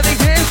 I wanna be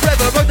here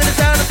forever, rolling it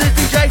down of this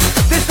DJ.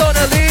 This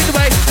gonna lead the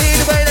way,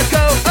 let's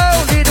go.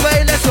 Oh, lead the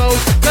way, let's roll.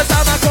 Cause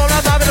I'm not cold,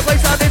 I'm having a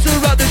place, I'm in to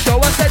run the show.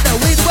 I said no,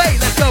 lead the way,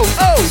 let's go.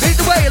 Oh, lead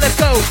the way, let's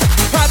go.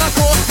 I'm not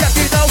cold, yeah,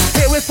 you know,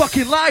 here we're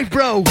fucking live,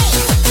 bro.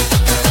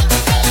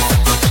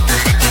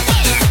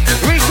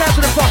 Reach out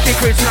to the fucking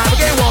crew tonight,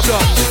 we're getting warmed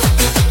up.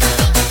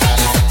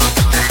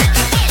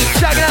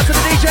 Shout out to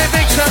the DJ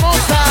Big Sam on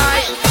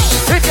side.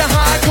 If you're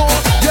hardcore,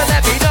 you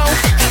let me know.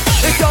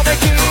 If you're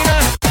Makina,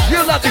 you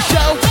love the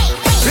show.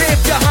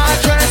 If you're hard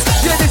dressed,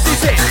 yeah, this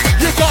is it.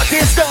 You got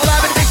this all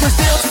I'm in the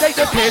still to take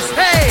the piss.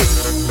 Hey!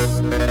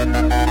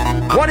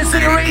 Wanna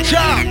see a reach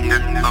up?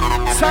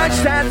 Touch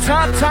that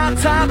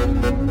top.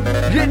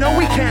 You know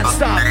we can't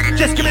stop.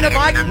 Just give me the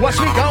mic, watch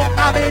me go.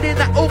 I'm in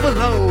that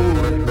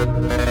overload.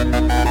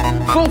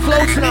 Full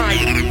flow tonight.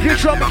 You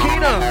drop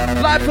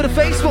Makina, live for the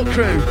Facebook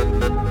crew.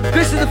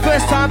 This is the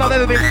first time I've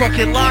ever been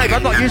fucking live.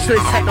 I'm not used to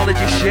this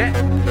technology shit.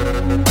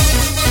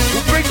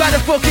 We'll bring back the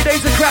fucking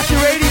days of crafty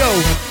radio.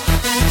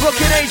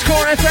 Fucking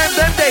H-Core FM,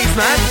 them days,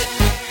 man.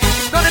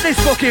 None of this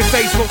fucking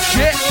Facebook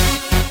shit.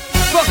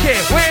 Fuck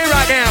it, we're here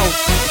right now.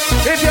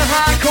 If you're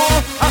hardcore,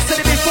 I've said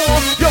it before.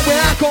 Yo, we're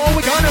hardcore,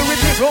 we're gonna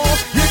rip it raw.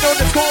 You know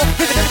the score.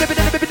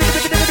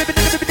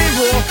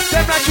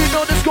 Them right, you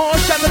know the score.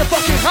 Shout to the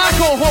fucking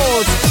hardcore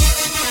whores.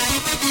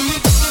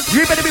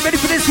 You better be ready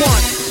for this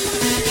one.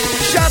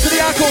 Shout to the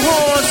hardcore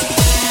whores.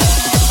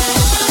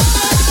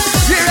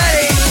 You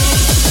ready?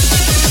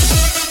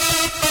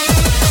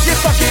 You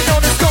fucking know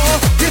the score.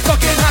 You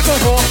fucking hardcore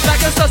whore.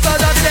 Like a star on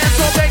the dance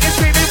floor, begging,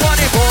 screaming,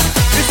 wanting more.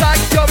 It's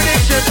like your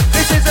addiction.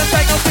 This isn't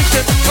fake, no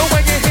fiction. But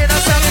when you hear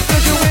that sound, it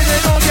fills you with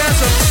an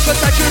orgasm. But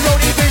like your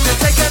own vision,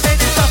 take a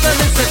minute, stop and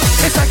listen.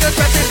 It's like a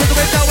traffic with the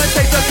window and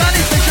take the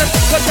money fiction.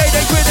 But they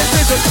ain't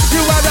criticism.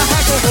 You are a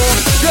hardcore whore.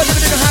 You're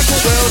living in a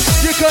hardcore world.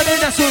 You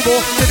couldn't ask for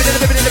more. Living in a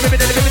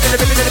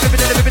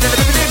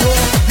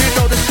war. You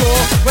know the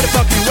score. What the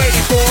fuck you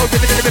waiting for?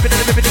 Living in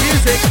the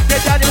music.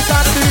 Get down your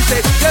side of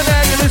music. You're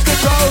there, you lose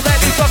control. Let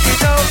me fucking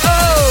know.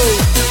 Oh,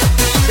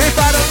 if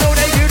I don't know,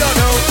 then you don't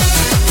know.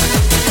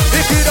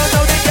 If you don't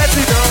know, then get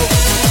to know.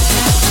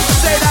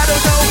 Say I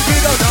don't know, you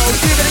don't know.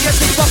 You're gonna get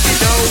to fucking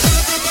know.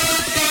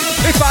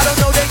 If I don't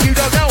know, then you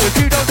don't know. If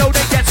you don't know,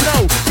 then get to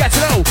know. Get to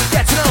know,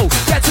 get to know,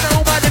 get to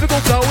know my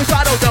lyrical flow. If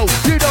I don't know,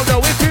 you don't know.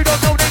 If you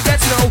don't know, then get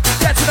to know.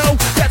 Get to know,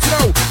 get to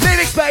know.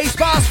 Lyrics, bass,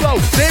 bars, flow.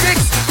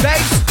 Lyrics,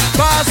 bass,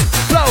 bars,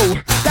 flow.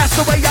 That's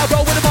the way I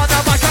roll with them on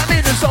that mic. I'm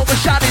in the zone for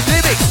shouting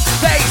lyrics,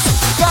 bass,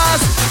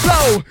 bars,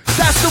 flow.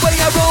 That's the way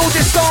I roll.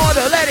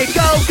 Distorter, let it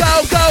go,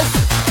 go, go.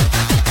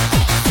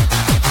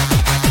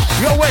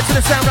 Yo, word to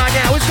the sound right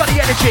now. Who's got the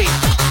energy?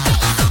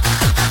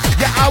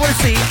 Yeah, I wanna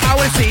see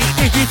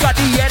if you got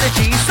the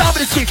energy.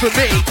 Somebody speak for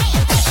me.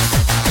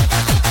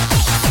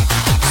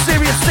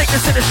 Serious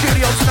sickness in the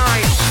studio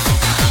tonight.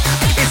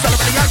 It's all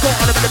about the alcohol,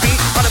 all about the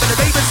beat, all about the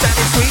raven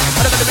sounding sweet,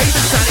 all about the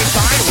raven sounding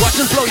fine. Watch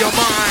us blow your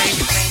mind.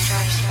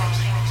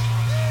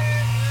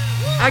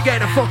 I'm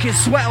getting a fucking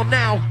sweat on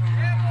now.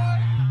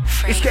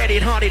 It's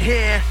getting hot in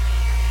here.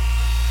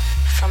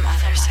 From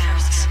other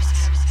sounds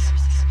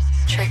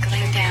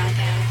trickling down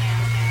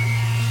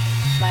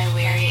my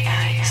weary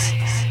eyes,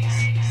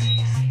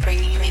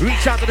 bringing me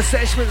Reach out to the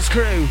Seshmans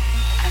crew.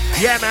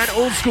 Yeah, man,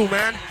 old school,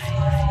 man.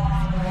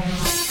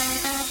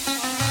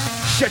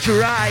 Shut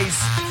your eyes.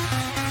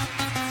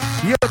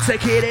 You'll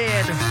take it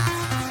in.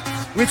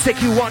 We'll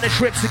take you on a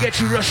trip to get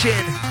you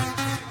rushing.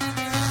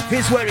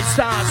 Here's where it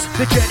starts.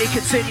 The journey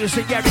continues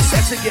and every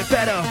second get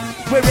better.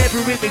 Wherever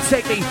it may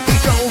take me,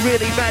 it don't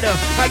really matter.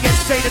 I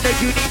entertain and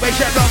make you need my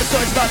share on the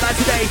stories about life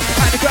today.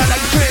 I'm the ground like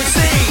a dream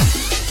scene.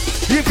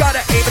 You've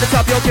gotta aim at the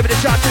top, you'll give it a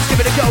shot, just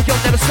give it a go,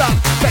 you'll never stop.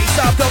 Face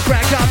off, don't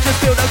crack up,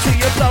 just build up till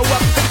you blow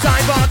up. The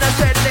time on, that's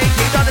better than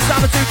keep on the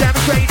summer to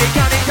demonstrate it.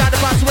 Counting down the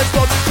parts to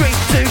explode. 3,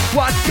 2,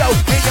 1, go.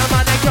 In your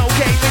mind, like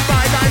cocaine. With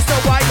my lines, no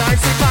white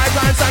lines. In my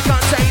rhymes, I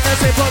contain a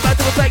simple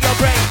method to play your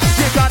brain.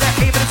 You gotta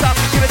aim at the top,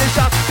 give it a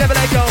shot, never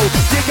let go.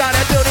 You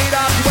gotta build it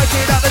up, you wake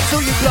it up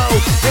until you glow.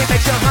 It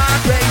makes your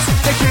heart race,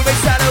 makes you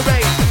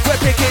accelerate.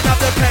 We're picking up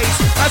the pace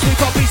as we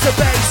pop piece of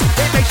bass.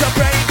 It makes your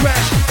brain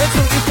crash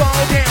until you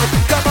fall down.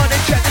 Come on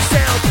and check the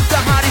sound, the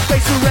hardest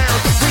bass around.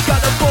 We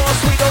got the force,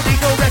 we don't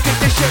need no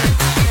recognition.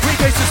 We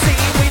face the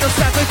scene, we don't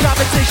stand for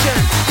competition.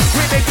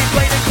 We make it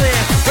plain and clear,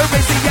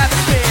 erase the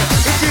atmosphere.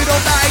 If you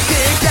don't like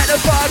it, get the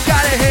fuck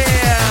out of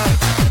here.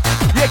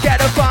 You get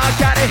the fuck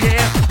out of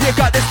here. You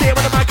got this deal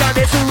with the mic on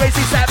this to raise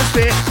this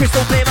atmosphere.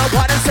 Crystal clear, my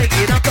water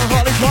saying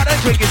alcohol is what I'm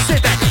drinking.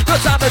 Sit back,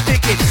 cause I'm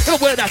addicted. The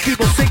word I keep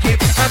on sinking.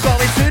 I'm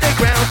going to the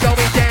ground,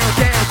 going down,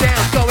 down,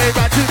 down, going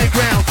right to the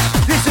ground.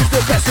 This is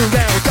the best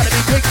around. Gotta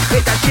be quick,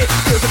 hit that shit.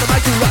 Skills on the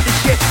mic to rock this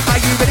shit. Are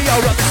you ready?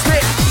 I'll run the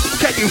split.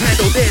 Can you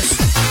handle this?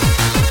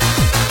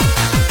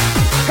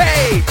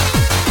 Hey,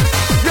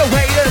 yo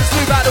haters,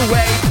 move out the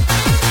way.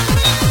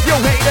 Yo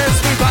haters,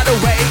 move out the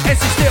way.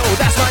 SC still,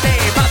 that's my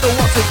name. I'm the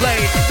one to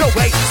blame. No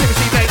way,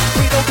 seriously mate.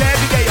 We don't care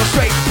if you get your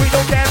straight. We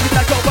don't care if you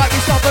like go right. We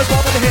stop us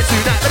one with the hit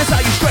tonight. Let us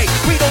tell you straight.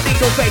 We don't need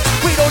no fakes.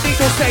 We don't need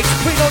no snakes.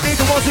 We don't need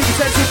the ones who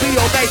pretend to be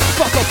your mate.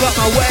 Fuck off out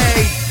my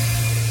way.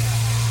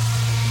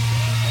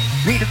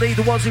 We don't need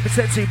the ones who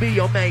pretend to be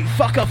your mate.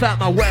 Fuck off out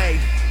my way.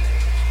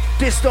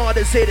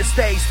 Distorter's here to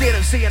stay. Still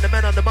and seeing the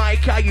man on the mic.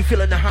 How you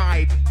feeling the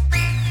hype?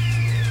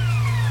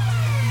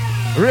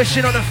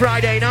 Rushing on a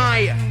Friday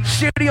night.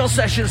 Studio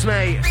sessions,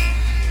 mate.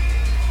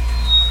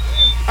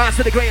 Out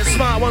to the great and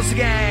smart once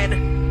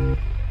again.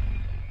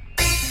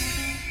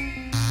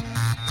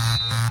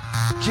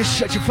 Just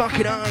shut your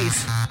fucking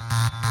eyes.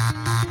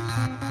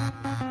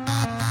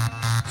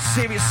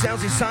 Serious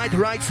sounds inside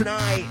right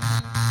tonight.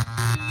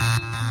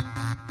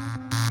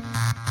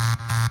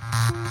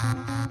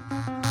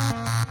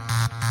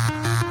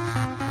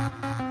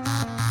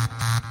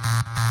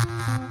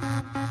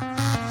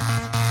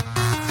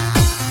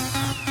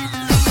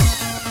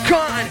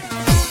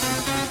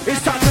 It's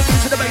time to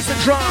move to the bass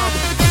and drum.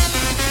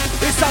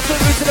 It's time to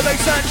move to the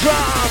bass and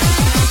drum.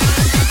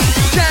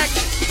 Check.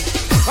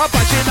 I'm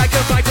punching like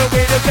a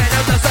microwave of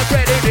venom. That's a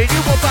predator.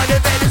 You won't find a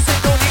medicine.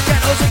 Don't need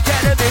candles and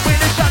ketamine.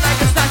 With a shot like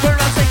a sniper,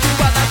 I'll take you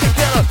out like a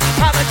killer.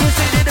 I'm a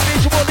twisted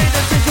individual in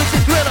a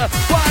twisted thriller.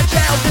 Watch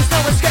out, there's no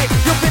escape.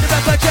 You're been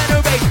about to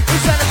generate.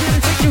 It's not a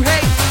feeling thing you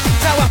hate.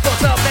 Now I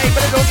fucked up, mate,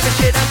 but I don't give a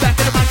shit. I'm back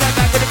in the mic, I'm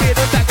back with the beat,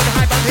 I'm back with the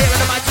hype. I'm here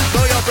and the mic to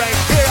blow your brain.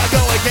 Here I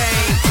go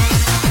again.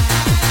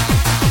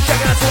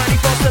 Check out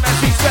 24 to that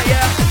street straight,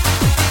 yeah.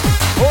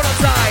 Hold on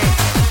tight.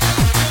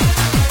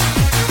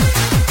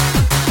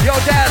 Yo,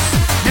 Daz,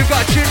 you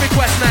got a tune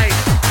request, mate.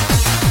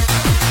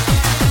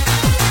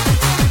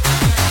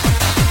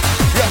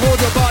 Yeah,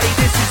 hold your body,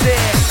 this is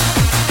it.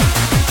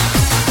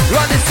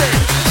 Run this in.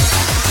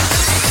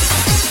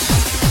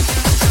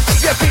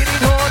 You're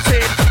feeling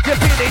haunted, you're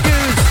feeling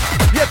used.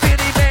 You're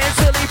feeling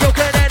mentally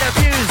broken and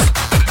abused.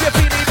 You're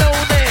feeling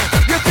lonely,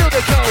 you feel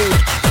the cold.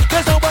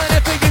 There's no one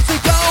for you to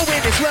go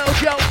in this world,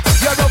 yo.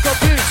 You're all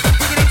confused,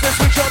 you need to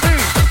switch your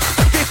mood.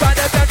 Define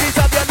the boundaries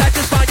of your life,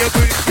 just find your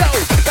groove. Go,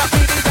 that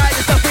feeling right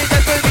is nothing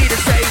that's for me to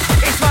say.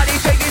 It's money,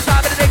 taking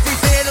time, and it makes me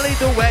see it lead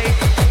the way.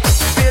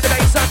 Feel the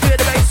bass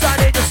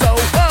in your soul.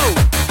 Oh,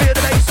 feel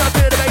the bass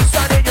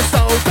in your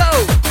soul. Go,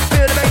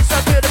 feel the bass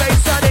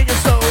in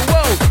your soul.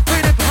 Whoa,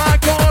 freedom from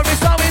hardcore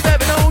is all we've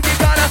ever known. You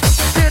gotta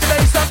feel the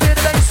bass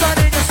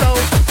in your soul.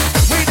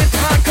 Freedom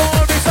from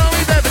hardcore is all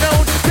we've ever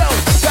known. Yo,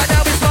 right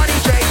now it's money,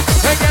 Jay,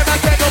 and yeah, I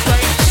can't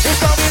complain. It's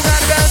going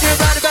round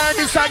and round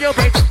inside your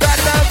brain.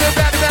 Round and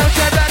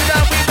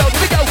round, we go.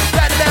 We go.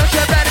 Round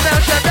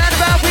and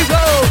round, we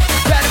roll.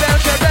 Round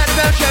and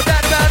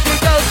round, we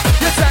go.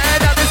 You're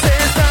tired of the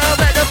system,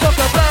 let the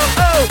fucker blow.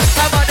 Oh,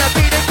 I'm on a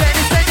beat again,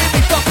 it's making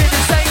me fucking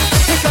insane.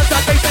 Because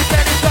our bass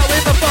again is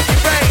blowing my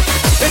fucking brain.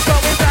 It's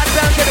going round and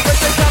round, get a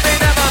whistle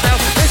coming out my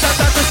mouth. It's our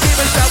time to scream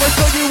and shout, we'll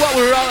show you what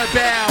we're all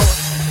about.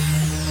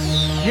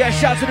 Yeah,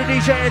 shout to the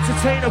DJ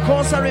Entertain, of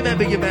course I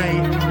remember you,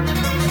 mate.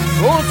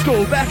 Old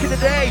school, back in the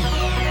day.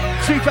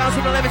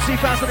 2011,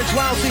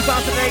 2012,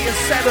 2008 and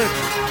 7.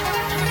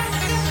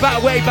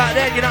 Back way back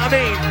then, you know what I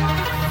mean?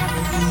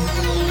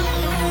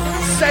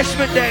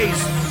 Seshman days.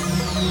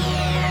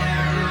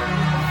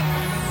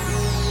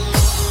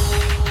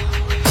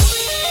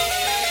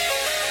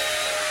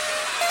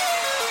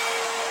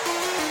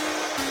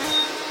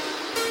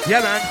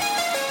 Yeah, man.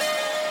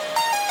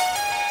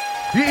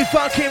 You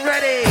fucking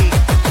ready?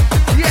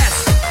 Yes.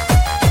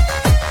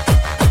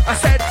 I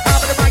said,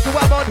 I'm in the mic,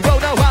 I'm on the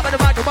road, no, I'm in the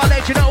mic, I'll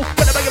let you know.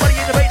 Gonna make your money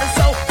in the rain and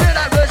soul. Feel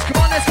that rush,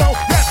 come on, let's go.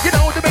 Yeah, you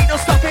know, there ain't no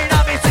stopping,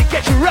 I'm in to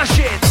get you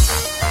rushing.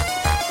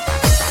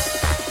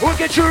 We'll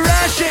get you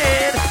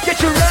rushing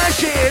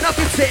up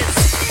your tits.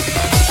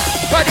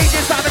 But he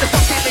just having a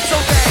fucking mix,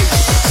 okay.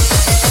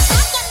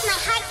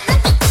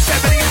 Get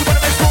ready if you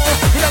wanna make more.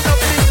 You don't know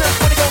the distance,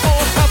 wanna go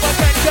more. How far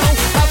can you go?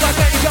 How far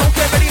can you go?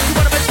 Get ready if you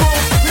wanna make more.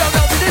 You don't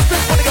know the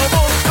distance, wanna go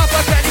more. How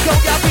far can you go?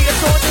 Yeah, I'll be a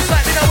sword, just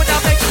let me know when I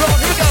make it wrong.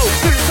 Here we go,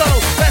 through the soul,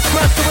 let's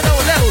cross to a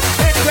lower level.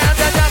 In the ground,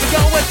 down we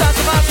go, west side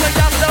to miles, way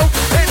down below.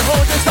 In the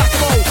hole, just like a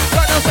mole,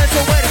 got no sense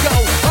of where to go.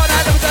 All I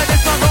never done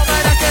this, my home,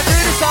 and I can do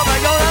this on my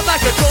own. I'm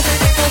like a trophy,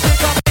 emotion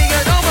coming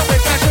and over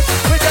with passion.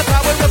 With the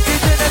power of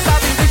fusion, as I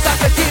release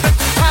like a demon.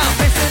 I'm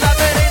missing out.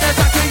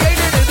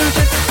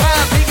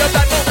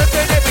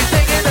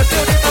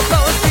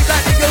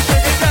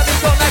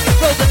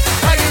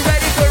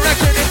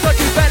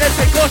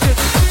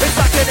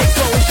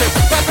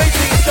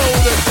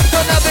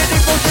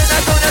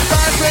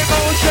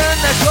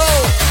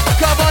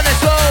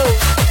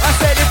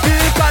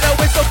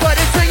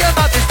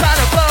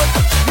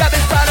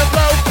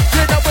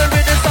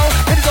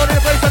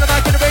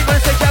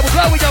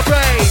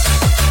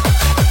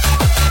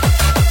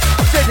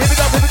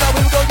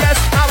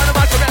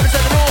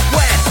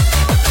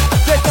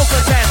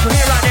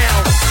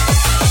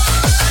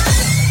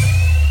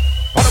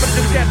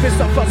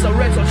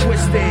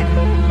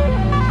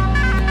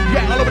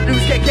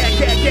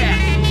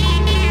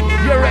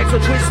 so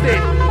twisted.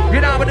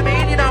 You know what I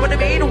mean? You know what I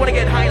mean? I wanna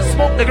get high and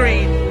smoke the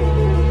green.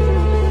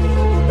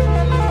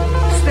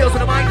 Stills in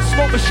the mic,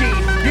 smoke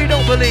machine. You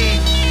don't believe.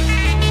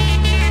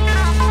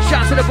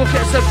 Shout to the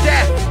buckets of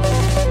death.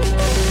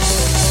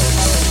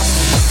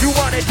 You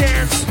wanna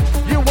dance?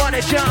 You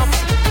wanna jump?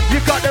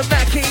 You got the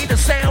Mackie, the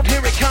sound,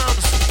 here it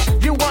comes.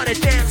 You wanna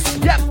dance?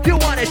 Yep, you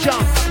wanna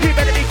jump. You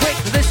better be quick,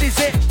 this is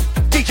it.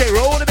 DJ,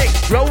 roll with a beat,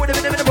 roll with a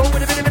bit of it, roll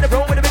with a bit of it,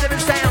 roll with a bit of it,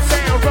 sound,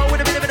 sound, roll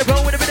with a bit of it,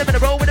 roll with a bit of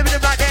it, roll with a bit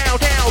of it, right now,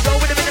 down, roll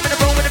with a bit of it,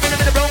 roll with a bit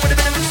of it, roll with a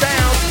bit of it,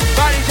 sound.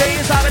 Body DJ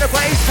is having a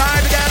place,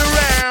 time to get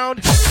around.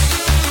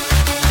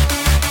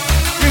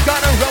 You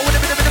gotta roll with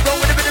a bit of it, roll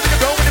with a bit of it,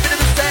 roll with a bit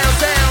of it, sound,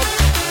 sound.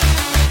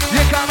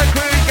 You come and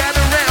crew, gather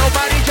round,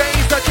 body DJ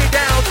is touching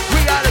down.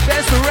 We are the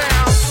best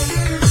around.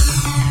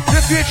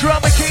 The future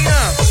of Makina.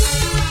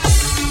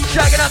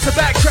 Shagging out to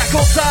backtrack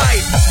on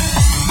side.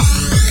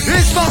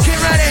 Who's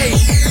fucking ready?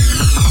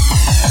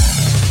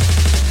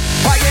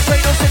 I get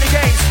played on silly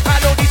games. I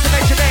don't need to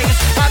mention names.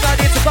 I'm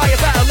not here to fight a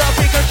battle. Love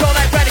me control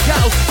like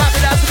radical. I'm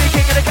allowed to be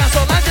king of the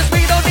castle. I'm just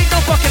me, don't need no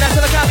fucking ass.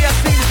 I can't be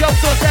asking the job,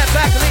 so I step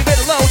back and leave it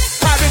alone.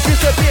 I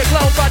refuse to be a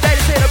clone. My day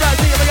to sit around,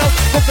 see my own.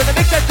 Look for the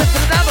mix, just for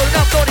the number.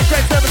 Enough, don't need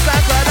trends, never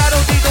stand right. I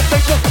don't need no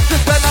facial.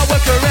 Just let my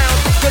work around.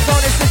 Cause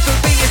honest is to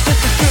me, it's just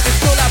a shoot. It's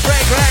still I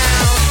break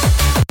ground.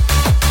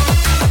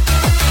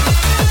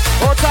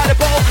 On time the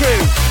ball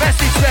crew,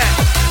 messy step.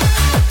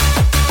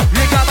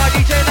 You got my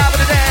DJ live with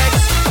the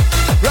decks.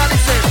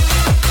 Robinson.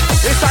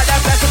 It's like that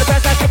flash of the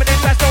best, that's coming in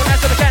fast, don't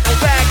answer the cat, no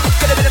back.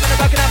 Get a bit of a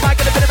bucket out mic,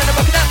 get a bit of a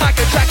bucket out mic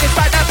and track. It's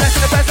like that flash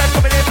of the best, that's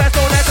coming in fast,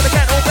 don't answer the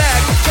cat, no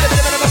back. Get a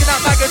bit of a bucket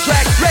out mic and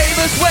track.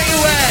 Ravens, where you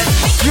at?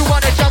 You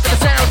wanna jump to the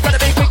sound, gotta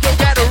be quick,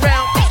 you'll get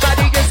around.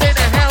 Body gets in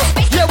the house,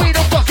 yeah we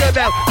don't fuck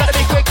about. Gotta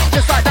be quick,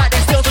 just like that, they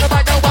still to the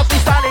mic, no one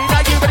freestyling.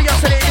 Now you ready, I'm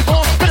sitting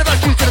anymore. Better run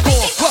you to the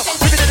core.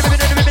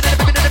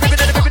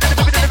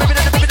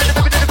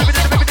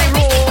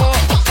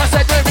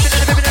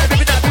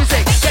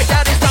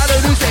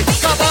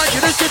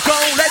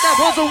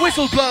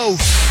 Whistle blow.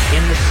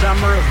 In the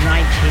summer of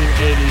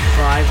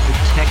 1985, the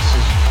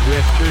Texas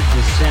drifter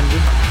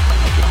descended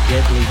like a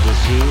deadly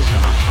disease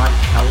on a hot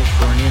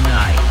California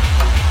night.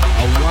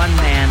 A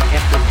one-man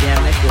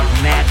epidemic of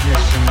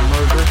madness and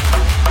murder.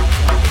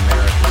 One of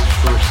America's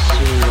first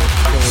serial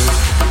killers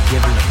to be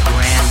given a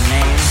brand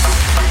name.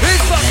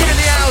 Who's fucking in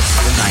the house?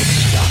 The Night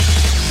Stalker.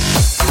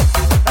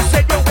 I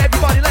said, yo,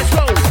 everybody, let's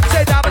roll.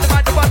 Said, I'm in the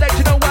mind of my leg,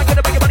 you know I'm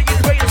gonna bring your money in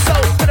the brain and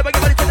soul. Gonna bring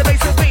your money to the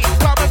base of beat.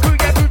 Come and crew,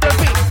 yeah, through the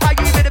beat. How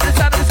you been in the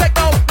sound of the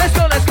techno? Let's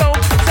go, let's go.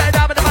 Said,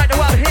 I'm in the mind,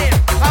 no, I'm here.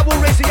 I will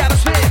raise the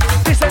atmosphere.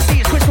 This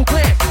MC is crystal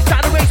clear.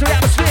 Time to raise the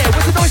atmosphere.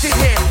 With the noise in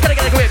here, gotta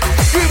get a grip.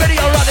 You ready,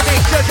 all right, the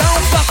mix, so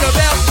don't fuck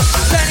about.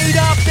 Turn it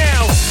up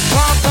now.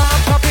 Pump,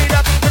 pump, pump it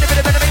up. Bit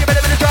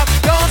of drop.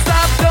 Don't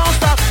stop, don't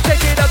stop.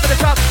 Take it up to the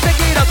top. Take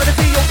it up to the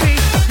T.O.P.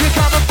 You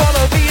come and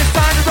follow me. It's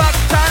time to rock,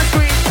 time to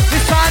scream.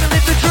 It's time to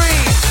live the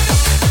dream.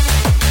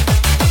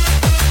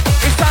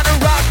 It's time to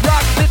rock,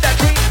 rock, live that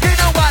dream. You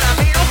know what I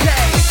mean,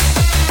 okay.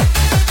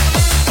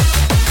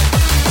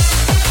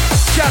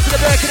 Shout to the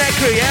Birkenhead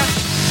crew, yeah?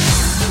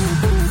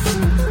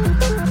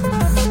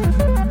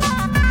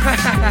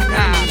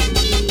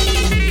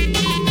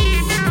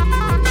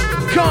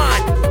 Come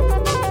on.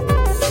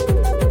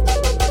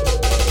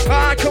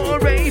 I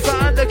can't rave,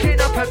 I'm looking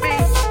up at me.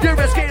 You're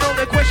asking all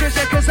the questions,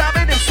 yeah, cause I'm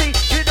an MC.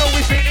 You know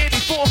we've been here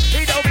before.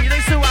 It don't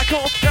relate, so I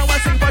call. Now I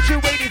see what you're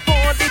waiting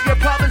for. Leave your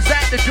problems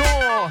at the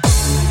door.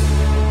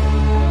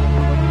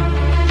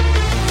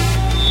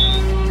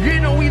 You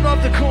know we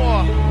love the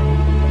core.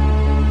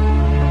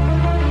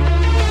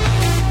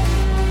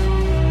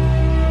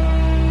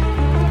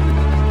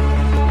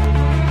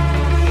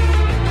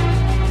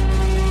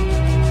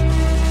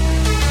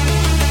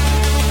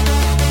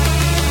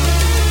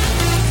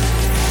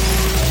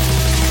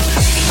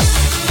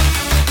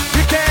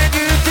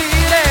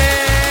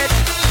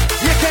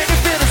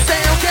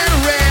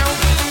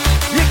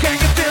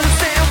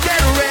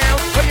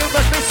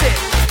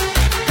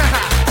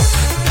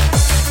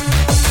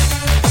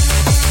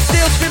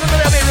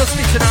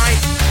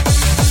 Tonight,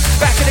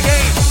 back in the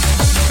game,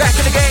 back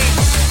in the game.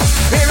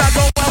 Here I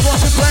go, I want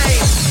to play.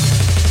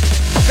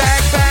 Back,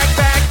 back,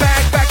 back,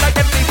 back, back like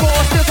never before.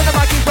 Still to the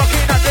mic, he's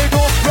rocking out the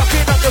door,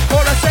 rocking up the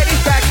floor. I said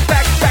he's back,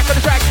 back, back on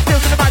the track. Still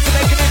to the mic to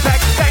make an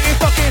impact. Can you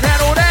fucking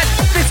handle that?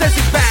 This says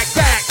he's back,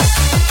 back.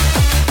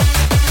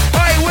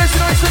 Alright, where's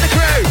the noise from the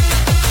crew?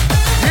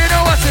 You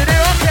know what to do,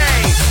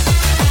 okay.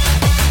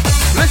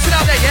 Listen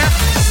up there, yeah.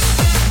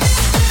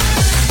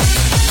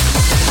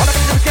 All I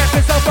need to get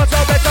pissed off, but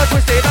I'll bet I'll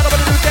twist it. I don't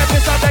want to do that,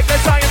 pissed off like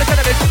this, I am the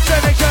cannabis. So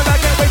make sure I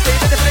can't waste it,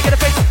 and if I get a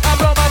face, I'm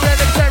blow my red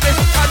like a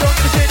terrorist. I don't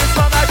give a shit, it's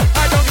my life.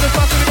 I don't give a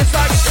fuck with this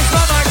life. It's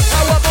my life,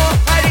 I want more,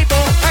 I need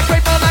more. I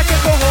crave more like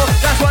alcohol,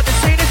 that's what the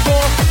scene is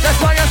for. That's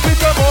why I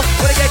speak for more.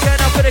 Wanna get good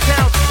up for the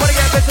count. Wanna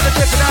get bits of the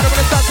trip, and I don't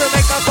wanna start to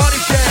make my body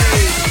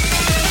shake.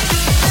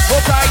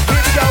 Hold tight, here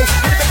we go.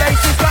 Get in the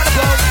bass, it's trying to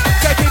blow.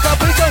 Can't keep up,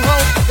 please go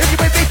home. If you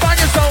with me, find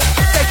your soul.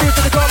 Stay true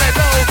to the comment,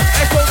 roll.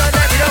 Explode and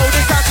let me know.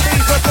 This time to me,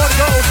 but for the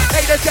gold.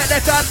 Hey, let's get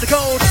left out of the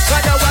cold.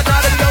 Right now, I'm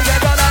not in the young, yeah,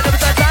 but I never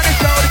said time to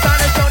show.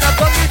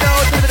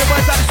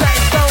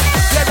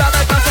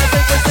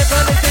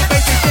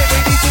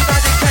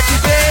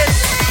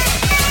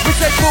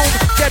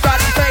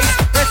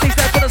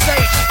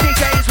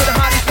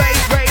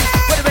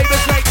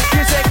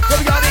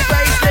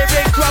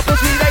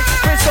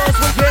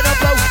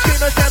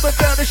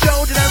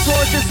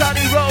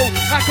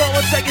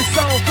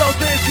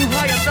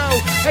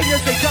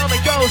 Haters they come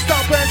and go,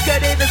 stompers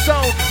get in the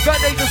zone.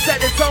 But they just set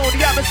the tone,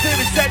 the atmosphere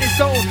is set in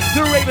stone.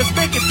 The ravers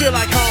make it feel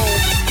like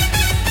home.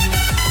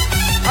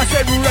 I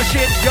said we rush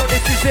in, yo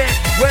this is it.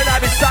 We're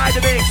live inside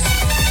the mix.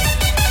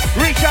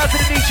 Reach out to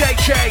the DJ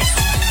Chase.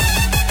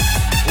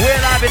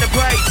 We're live in the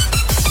place.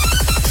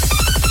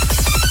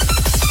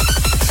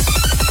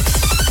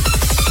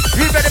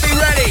 You better be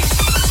ready.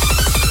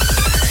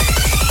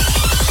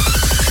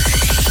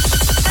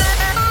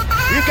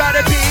 You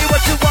gotta be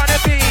what you wanna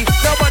be.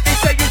 Nobody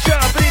say you should,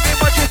 believe in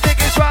what you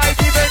think is right.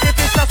 Even if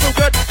it's not so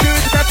good, do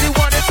the steps you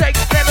wanna take.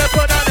 Never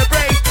put on a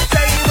break.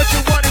 Say what you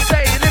wanna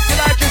say. Live your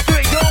life, just do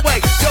it your way.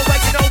 Your way,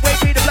 you know, way,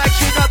 be the black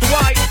sheep, not the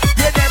white.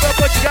 You never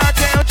put your guard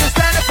down, just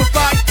stand up and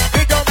fight.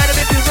 It don't matter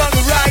if you're wrong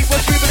or right.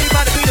 What you believe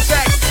might be the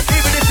fact.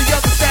 Even if you're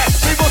the step,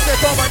 we will step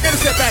forward, never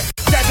step back.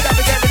 Step it up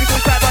again, when you go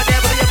side by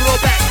never ever roll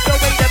back. No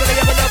way, never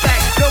ever look back.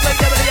 No way,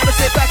 never ever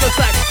sit back or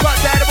slack. Fuck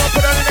that, I won't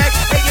put on the neck.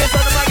 8 years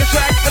on the mic and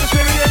track. And the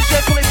spirit is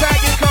just fully back.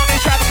 You call me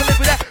traffic to live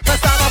with that. My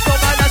style off on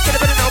my last, get a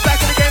bit of no back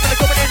in the game and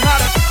they're coming in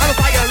harder. I'm a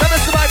fire, I'm a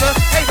survivor.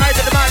 Ain't higher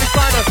than the mind is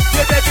finer.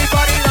 Yeah,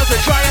 everybody loves a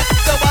tryer,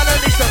 so I'll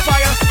unleash the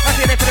fire. I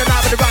see it for the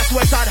live with the right to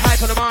side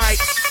hype on the mic.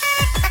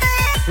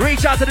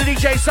 Reach out to the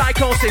DJ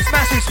Psychosis,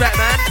 massive respect,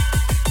 man.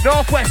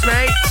 Northwest,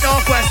 mate.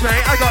 Northwest,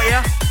 mate. I got ya.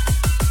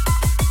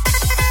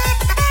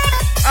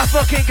 I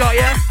fucking got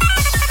ya.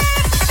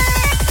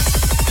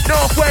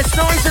 Northwest,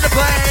 noise in the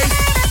place.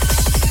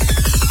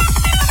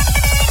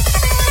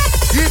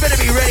 You better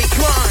be ready,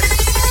 come on.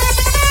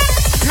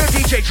 You're a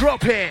DJ,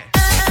 drop here.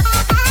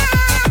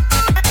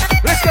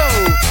 Let's go.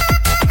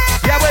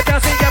 Yeah, we're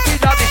bouncing up, we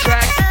love this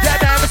track. Yeah,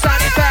 man, we're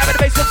signing fab, and the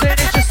bass comes in,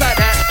 it's just like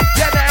that.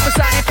 Yeah, man, we're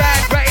signing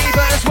fab,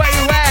 ravers, where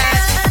you at?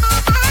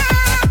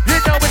 You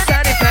know we're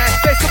signing fab,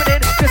 bass coming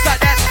in, just like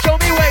that. Show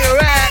me where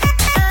you're at.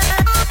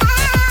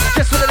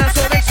 Just for the dance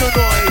floor, make some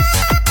noise.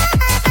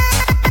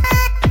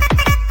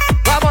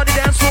 I'm on the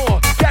dance floor,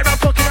 yeah, I'm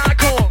fucking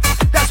hardcore.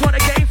 That's what I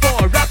came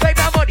for. Rap, babe,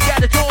 I'm on the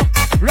other door.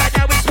 Right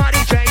now it's my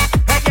DJ,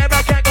 and yeah,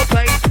 I can't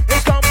complain.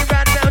 It's going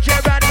round and round, yeah,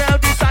 round and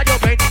round inside your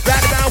brain.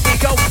 Round and round we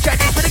go. Check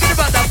this, really good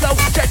about that flow.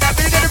 Check that,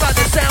 really good about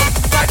the sound.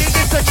 My DJ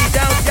is touching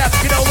down, yeah,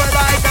 you know we're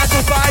live. 9 to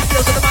 5,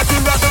 feels on the mic, to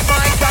rock the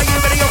mic. Are you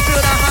ready? You'll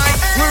feel the high.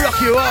 We'll rock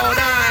you all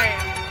night.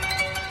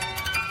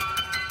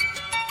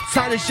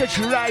 Silence, shut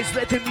your eyes,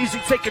 let the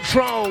music take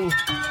control.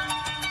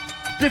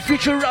 The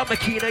future of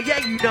Makina, yeah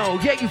you know,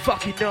 yeah you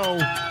fucking know.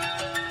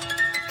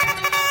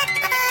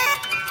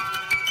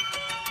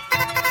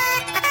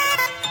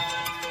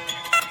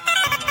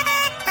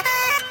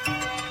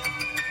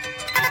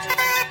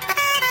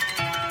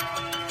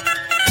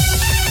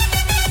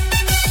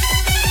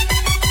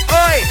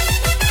 Oi!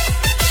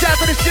 Shout out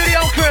to the studio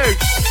crew.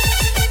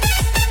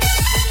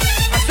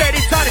 I said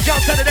it's time to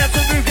jump to the dance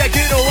and move, yeah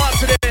you know what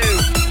to do.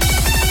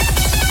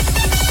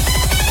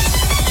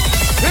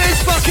 Who's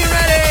fucking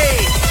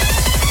ready?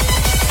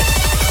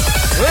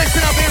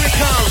 Listen up, here it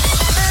comes.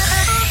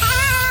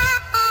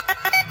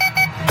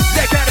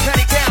 They kind of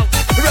panic down.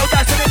 The road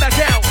dice and then back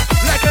down.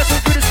 Like us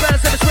through the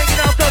spells and the swinging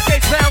off those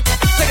gates bound.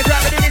 Take a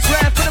drive in its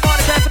left, put them on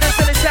the back and then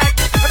still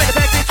intact. I make a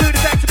back into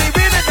the back to be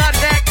real and not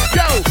an act.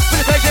 Yo, for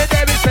the pleasure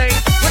there is pain.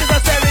 When it's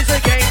us there is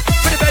a gain.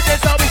 For the bed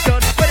there's always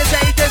done. When it's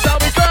hate there's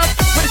always love.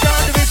 When it's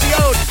on there is the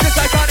old. Just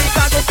like on these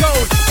times was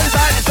cold. When it's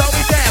hide there's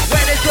always there.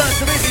 When it's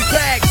lust there is these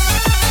flags.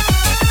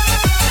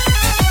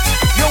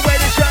 Yo, when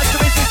it's just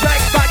there is these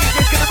flags. Body's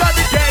just gonna run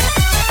the dead.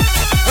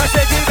 I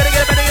said you better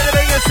get a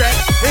bigger set.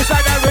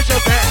 Inside that rush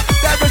of that.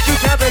 That rush you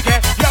can't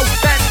forget. Yo,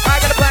 man, I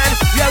got a plan.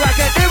 Yeah, I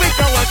can do it,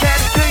 no one can.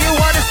 Do you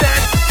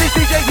understand? This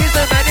DJ, he's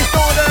the man. He's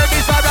Distorter.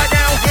 He's live right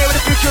now. Here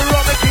with the future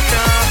of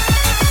Makina.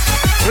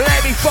 Let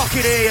me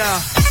fucking hear ya.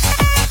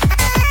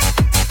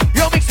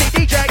 Yo, mixing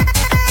DJ.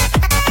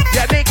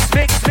 Yeah, mix.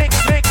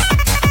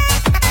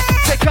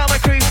 Say come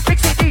and creep.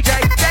 Mixing DJ.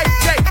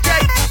 Jay.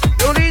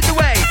 You'll lead the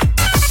way.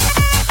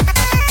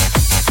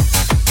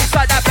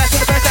 Inside that back to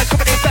the best. That's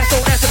coming in fast.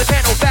 Don't answer the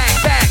panel.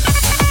 Back.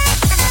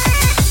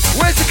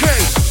 Where's the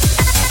crew?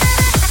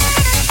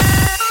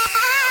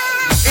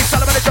 It's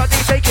all about the drug that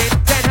he's taking.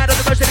 Can't handle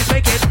the rush that he's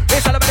making.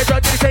 It's all about the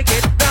drug that he's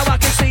taking. Now I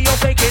can see you're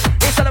faking.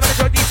 It's all about the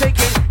drug that he's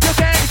taking. You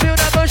can't feel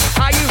that push.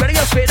 Are you ready?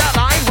 You'll spit that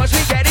line. Once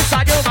we get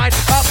inside your mind.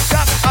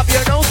 Up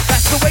your nose.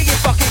 That's the way it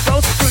fucking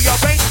goes. Through your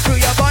brain,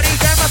 through your body,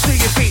 down up to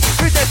your feet.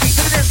 Through that beat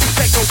to the dance,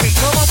 take no beat.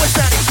 Come on, we're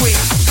sounding sweet.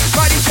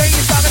 Mighty J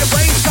is time in the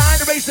blaze. Time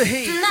to raise the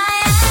heat. My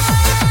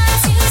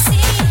eyes, you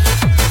see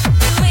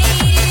the way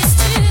it is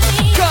to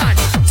me. Gun.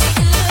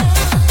 Take a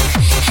look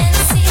and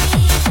see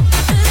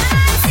the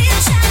light still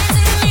shines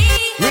in me.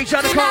 Reach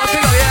out the corner,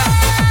 big up, yeah.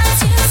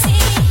 Eyes, you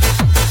see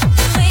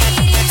the way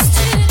it is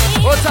to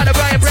me. What's out of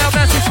Brian Brown?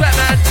 Massive respect,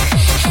 man.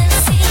 And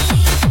see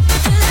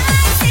the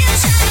light still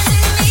shines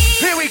in me.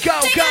 Here we go.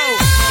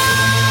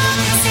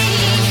 See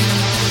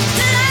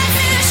the light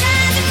still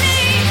shines in me.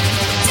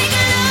 Take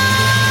a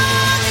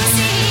look and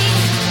see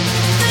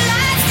the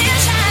light still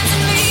shines.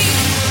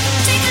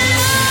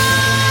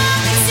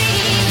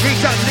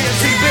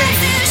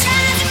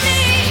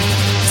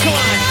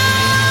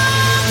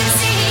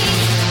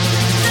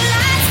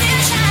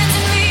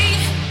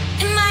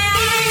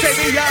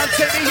 me up,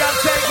 take me up,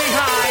 take me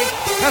high.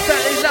 I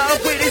fell in love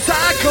with this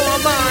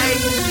hardcore mind.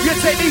 You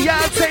take me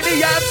up, take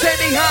me up, take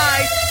me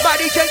high. My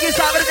DJ is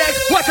out of the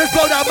next, watch us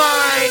blow their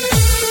mind.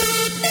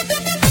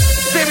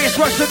 Serious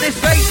rush on this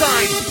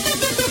baseline.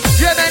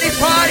 Yeah man, it's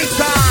party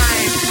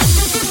time.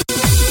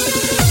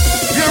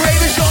 Your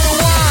Raven's on the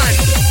one.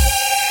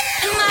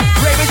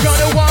 Raven's on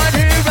the one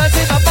who runs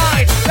in my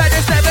mind. That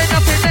there's never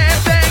nothing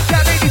left that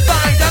can be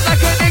defined. I'm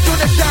like a nickel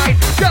to shine.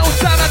 No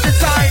time after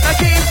time. I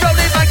keep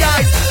rolling my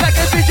guys. Like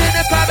a vision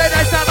of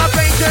paradise. Now my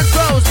brain just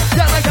flows.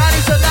 Yeah, my God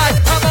is alive.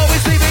 I'm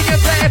always leaving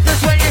your breathless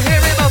when you're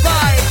hearing my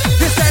vibe.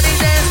 You're standing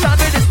there,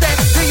 stopping the step.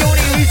 The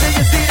only reason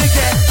you see the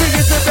jet. For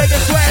you to break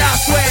a sweat, I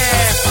swear.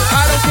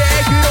 I don't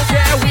care, you don't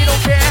care, we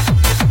don't care.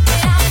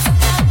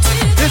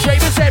 There's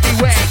Ravens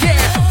everywhere, yeah.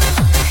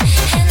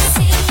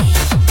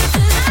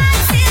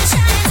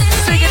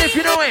 Sing it if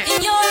you know it.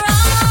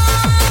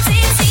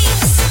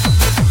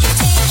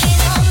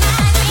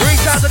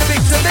 Reach out to the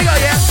big Tomigo,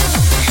 yeah.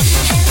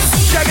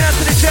 Checking out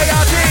to the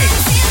JRD.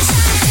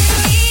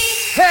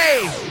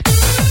 Hey,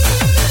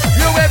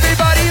 yo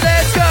everybody,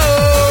 let's go.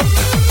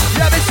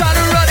 Yeah, it's time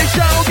to run the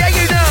show, yeah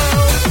you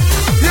know.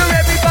 Yo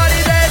everybody,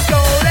 let's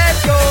go,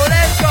 let's go,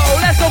 let's go,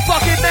 let's go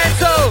fucking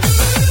mental.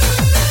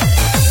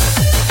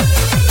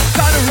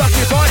 Time to rock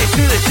your body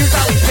to the tunes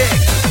that we pick.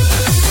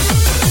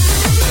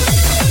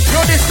 Yo,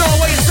 this know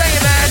what you're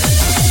saying, man.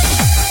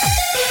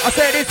 I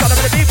said it's all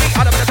over the beat,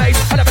 all over the bass,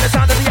 all over the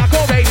sound of the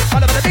accordion,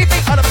 all over the beat,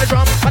 all over the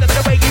drum, all over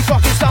the way you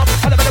fucking stomp,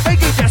 all over the way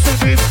you dance and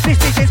groove.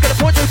 This DJ's gonna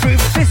point to groove,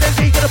 this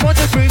MC gonna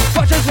point to groove.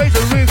 Watch us raise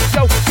the roof,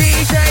 yo,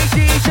 DJ,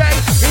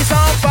 it's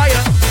on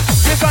fire.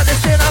 You got this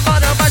still, I'm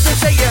on, I might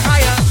just take it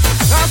higher.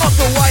 I'm off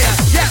the wire,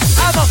 yeah,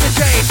 I'm off the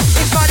chain.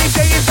 It's my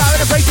DJ, it's out of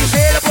the place, he's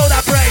here to blow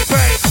that brain.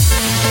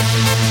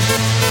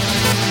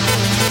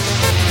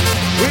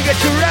 We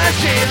get you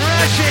rushing.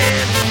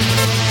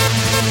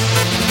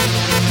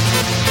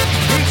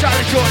 Reach out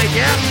and join it,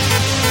 yeah?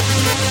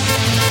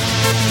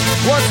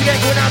 Once again,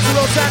 going out to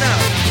Rosanna.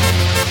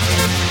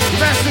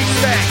 Best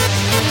respect.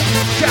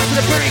 Shout to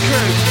the Burry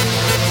crew.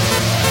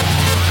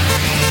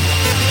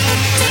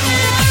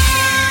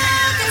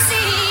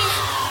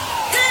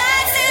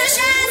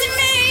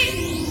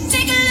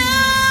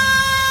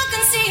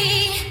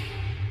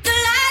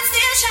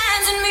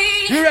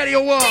 You ready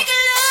or what?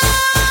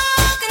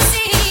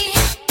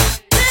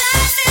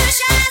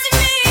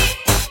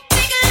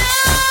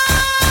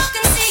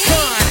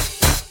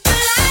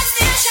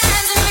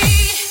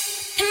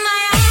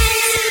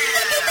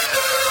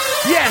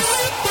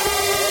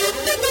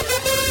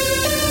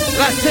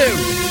 Last two.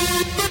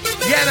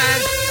 Yeah, man.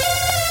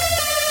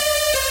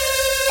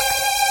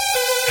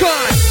 Come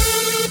on.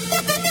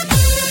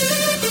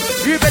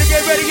 You better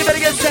get ready, you better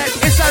get set.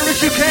 It's not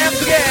rich you can't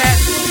forget.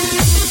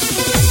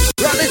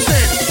 Right,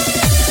 listen.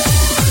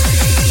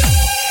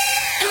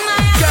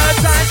 Good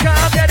time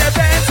come, yeah, the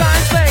bad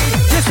times late.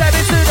 You step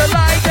into the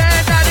light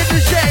and not in the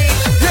shade.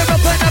 You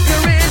open up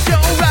your ears, you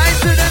rise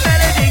to the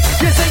melody.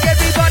 You say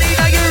everybody,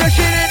 now you're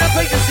rushing in a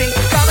place to sing.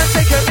 Come and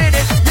take a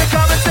minute, you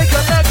come and take a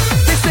look.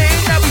 This thing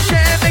that we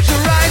share makes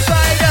your eyes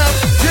light up.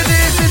 Yeah,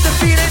 this is the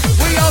feeling,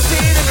 we all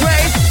see the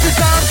grace. This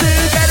time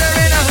together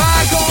in a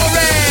hardcore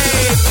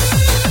rave.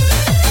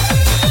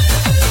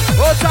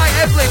 Hold tight,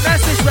 Evelyn,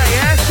 that's this way,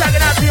 yeah?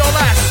 Shagging out to your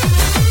last.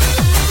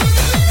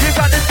 You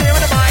got this here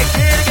in the mic,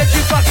 here to get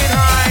you fucking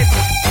high.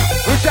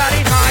 We're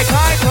shouting high,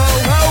 ho,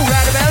 ho,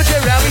 round about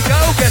here, round we go.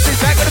 Guess who's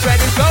back with a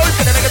brand new flow? It's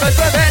gonna make a buzz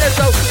for better,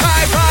 so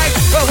high,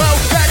 ho, ho,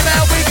 round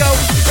about we go.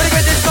 Gonna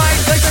get this mic,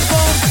 place and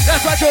boom.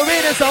 That's what you're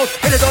in, and so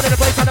in the zone, in the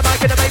place, on the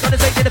mic, in the make, on the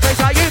stage, in the face.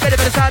 How you better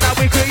the sound that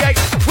we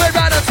create. We're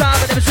right on time,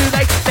 and never too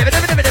late.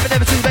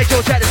 Never too late.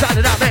 Your chat is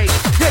sounding out, mate.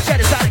 Your chat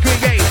is sounding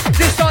create.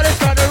 Distorter's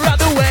gonna run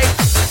the way.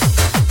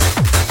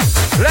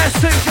 Last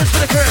two just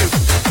for the crew.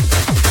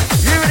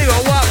 You really go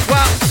what?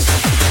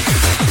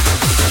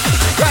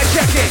 Right,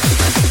 check it.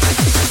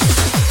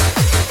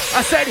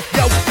 I said,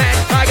 yo, man,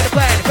 I got a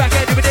plan. If I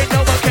can't do it,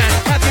 no one can.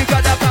 Have you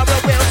got that power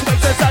of will to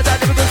exercise that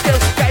lyrical skill?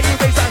 Can you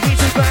raise that heat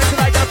to burn to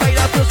light that fade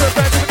up? Feels so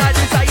burn to ignite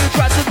this how you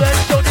try to learn.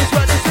 Show this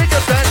run, it's in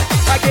your turn.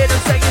 I get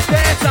them saying it's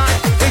their time,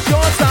 it's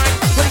your time.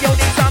 When you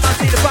need time, I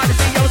see the fight,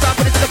 see yours. I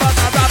put it to the box,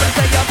 I rap and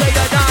say, I'm late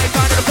at night.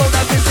 Finding the phone,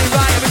 I'm missing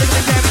right. Every little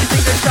exam, you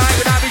think they're shy,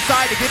 but I'm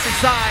inside to get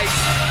inside.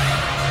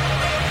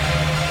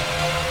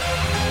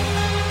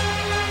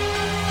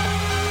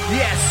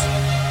 Yes.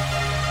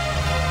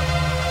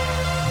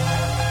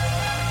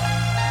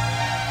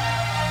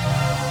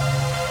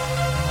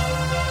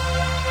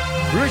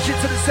 Reaching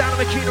to the sound of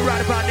Makina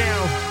right about now.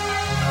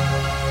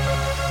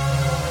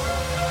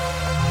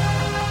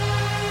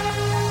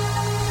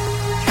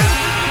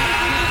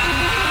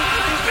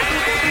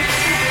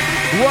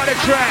 What a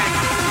track.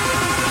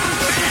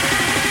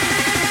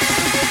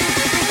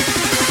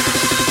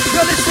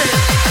 Yo, listen.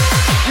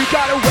 You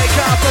gotta wake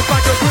up and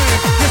find your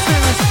groove. You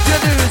snooze, you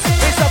lose.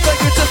 It's up for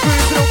you to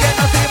cruise. You don't get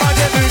nothing, you might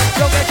get loose.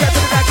 Don't get kept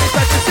to the back. It's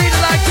like you see the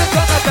light, you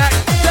come back.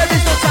 There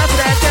is no time for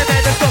that. Damn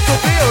man, let's go for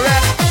real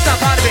rap. Stop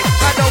out of it.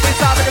 I know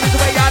it's hard, but there is a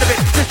way out of it.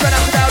 Just try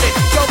not without it.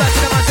 Go back to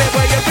the mindset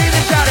where you're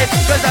feeling shouted.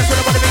 Cause that's what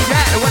I wanna be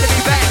at. I wanna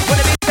be back.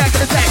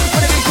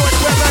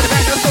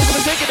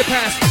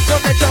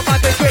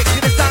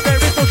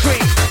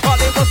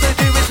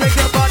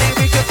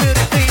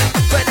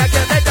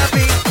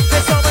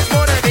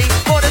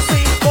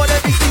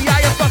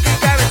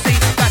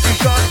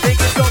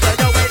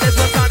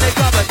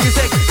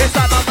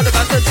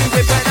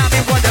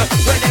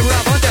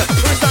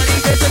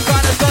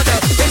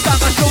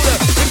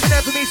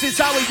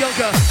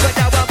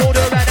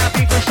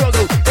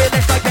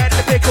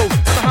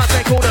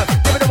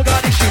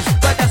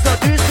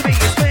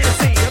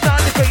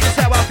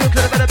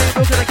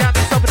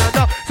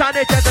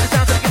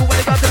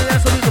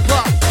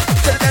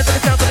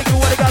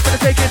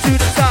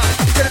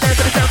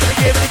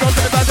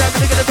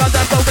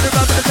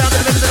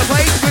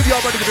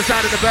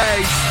 sound of the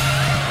bass.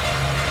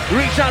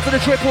 Reach out to the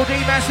Triple D,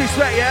 massive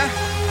sweat, yeah?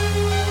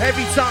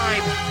 Every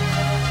time.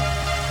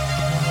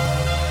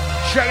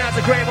 Checking out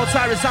the Graham or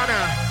Arizona.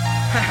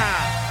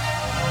 Haha.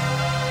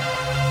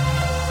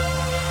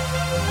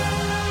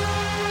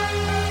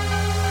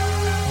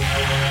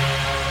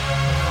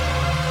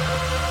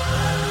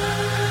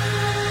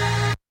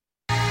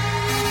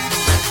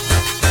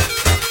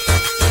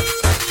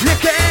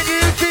 Can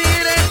you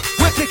feel it?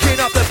 We're picking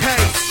up the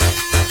pace.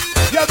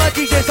 Yo, my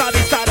DJ's on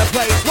inside the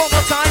place. One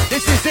more time,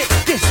 this is it.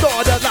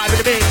 Distorter live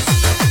in the mix.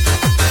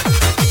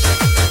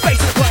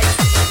 Bass in the place.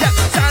 Yeah,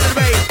 sound of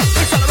the rave.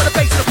 It's all about the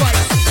bass in the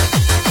place.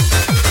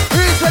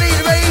 Who's ready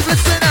to rave?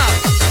 Listen up.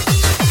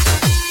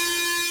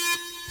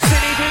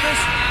 City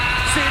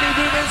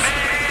boomers,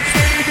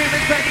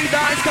 penny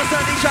dies, cause I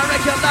need to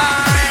wreck your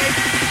life.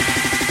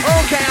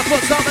 Okay, I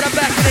put some of the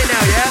back in it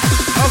now, yeah?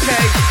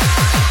 Okay.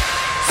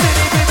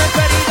 City boomers,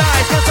 penny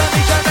dies, cause I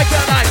need to wreck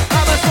your life.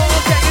 How much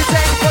more can you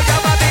take for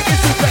your money is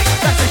too great?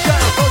 That's a show,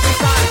 hold me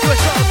time to a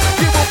show.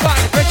 You will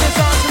find precious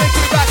on to make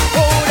you back.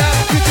 Hold up,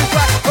 future's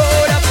right.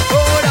 Hold up,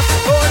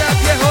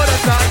 yeah, hold on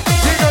tight.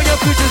 You know your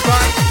future's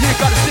right. You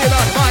gotta steal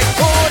on the mic.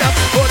 Hold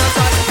on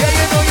tight. Yeah,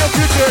 you know your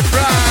future's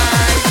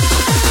right.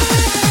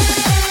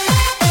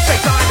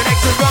 Take time and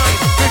extra rhyme.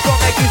 Before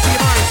make you see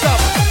mine. Stop.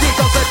 Deep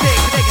on the dick.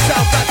 Make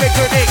yourself back big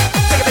for Nick.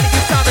 Take a minute,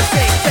 use time to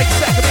sing. Take a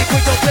second, be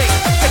quick, don't blink.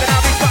 Take an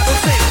hour, be fine, don't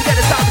sing. Get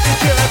a sound, you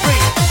chill and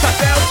breathe. Touch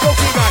down,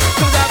 smoking right.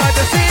 Comes out like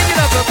the scene, you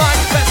love the mic.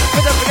 Best,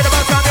 but don't forget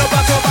about time. You're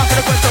about to embark on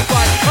a quest of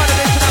fight. On a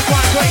mission, that's why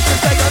I'm trained to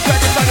stay on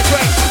track, just like a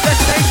train.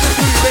 Destination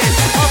through this.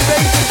 I'm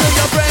racing through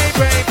your brain.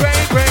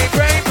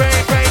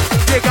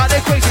 You got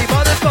the crazy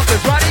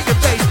motherfuckers right in your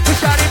face. We're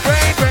shouting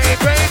brain.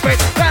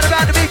 Round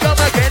about the beat, come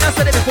again. I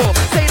said it before.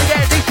 Say it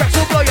again, these tracks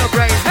will blow your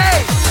brain.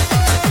 Hey!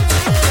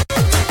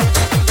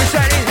 We're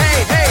shouting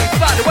hey.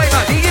 By the way,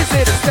 my D is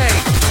here to stay.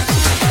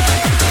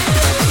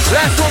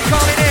 Last one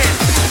coming in.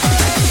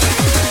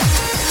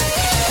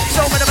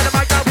 So many of the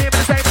mic down here, but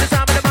the same with the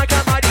sound of the mic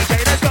on my DJ.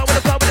 Let's go with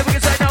the flow, with it we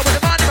can say no with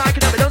the money mic.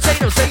 And don't say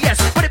no, say yes.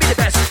 Would it be the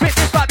best? Rip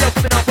this vibe, yo,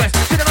 from the northwest.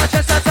 To the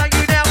Manchester, that's how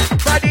you now.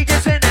 My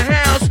DJ's in the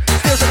house.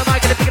 Still to the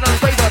mic and picking on the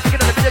flavor.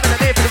 Picking on the rhythm and I'm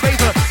here for the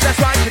raver. That's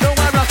right, you know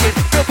I'm rocking.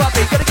 Feel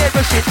poppy, gotta get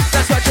rushing.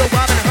 That's right, you're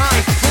wild and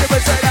high. With the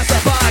words say that's a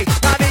vibe.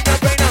 I'm in your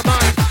brain, not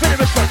mine. Finna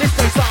rush from this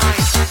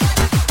baseline.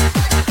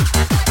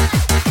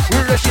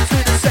 We're rushing to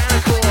the Santa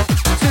Core.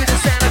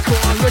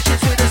 Rushing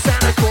to the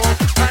Santa Core.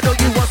 I know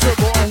you want some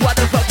more. What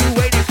the fuck you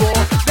waiting for?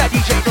 That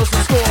DJ knows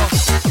the score.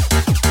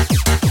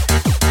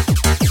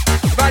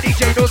 My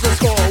DJ knows the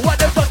score. What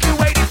the fuck you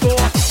waiting for?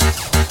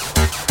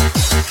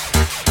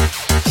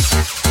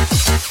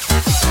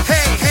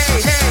 Hey.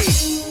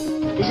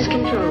 This is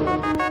Control.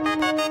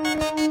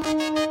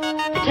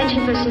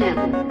 Attention personnel.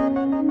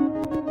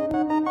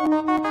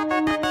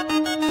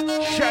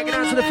 Shagging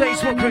out to the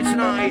Facebook crew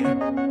tonight.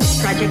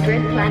 Project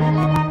Red Planet.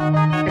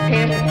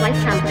 Prepare for flight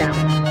countdown.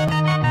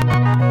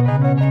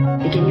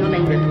 Begin your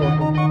lane report.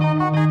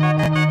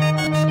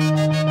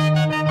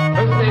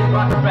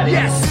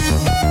 Yes!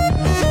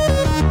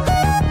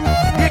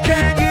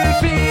 Can you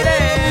feel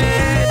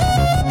it?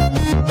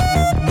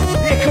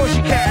 Yeah, of course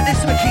you can. This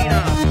is Makina.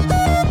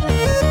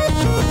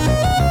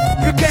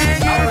 Can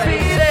you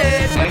feel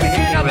it?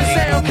 Picking up the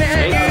sound, can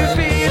you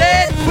feel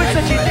it? We're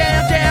touching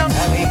down.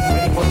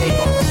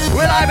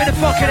 We're live in the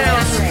fucking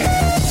house.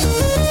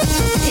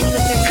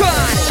 Come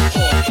on.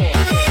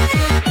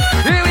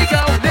 Here we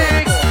go.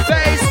 Lyrics,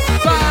 bass,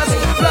 bars,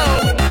 flow.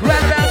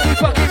 Round about we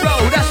fucking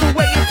roll. That's the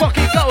way it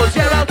fucking goes.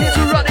 Yeah, out here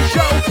to run the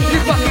show. You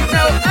fucking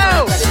know.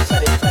 Oh!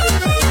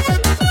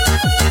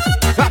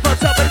 Up on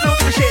top of the don't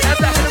give a shit. I'm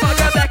back in the mic,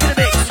 I'm back in the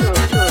mix.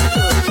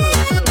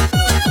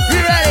 You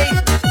ready?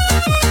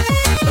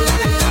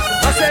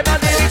 I said my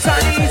lyrics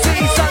are easy,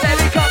 so let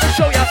me come and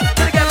show ya.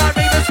 Gonna get like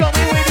ravers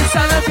going with this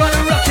sound, I'm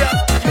gonna rock ya.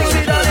 Mix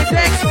it on the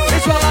decks,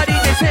 it's what I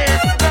need is here.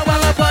 Now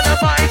I'm up on the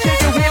mic, can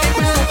you hear me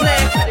whistle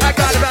play? I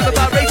got around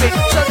about raving,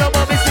 so no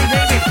more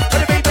misbehaving. But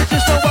the ravers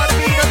just don't wanna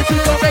be on the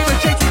truth or ravers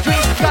chasing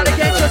dreams. Gotta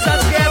get yourself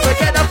together,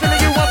 get that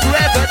feeling you want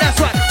forever. That's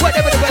right,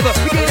 whatever the weather,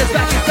 beginners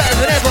back is better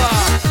than ever.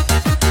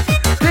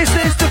 This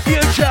is the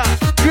future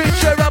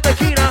of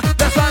Makina.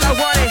 That's what I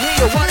wanna hear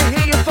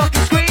you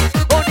fucking scream.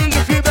 Only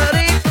if you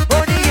believe,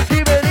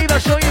 I'll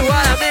show you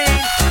what I mean.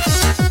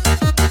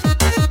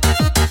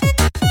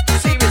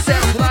 See me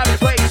sounds live in the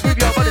place, move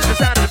your bodies to the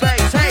sound of the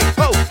bass. Hey,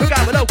 oh, look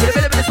out below, with a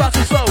bit of this fast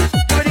and slow.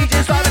 Do a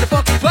DJ's live in the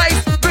fucking place,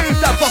 move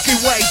that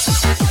fucking waist.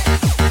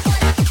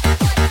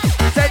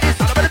 Say this,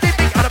 all about the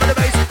beat, all about the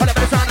bass, all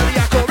about the sound of the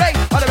accordion,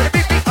 all about the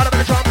beat, all about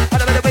the drum,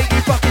 all about the way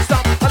you fucking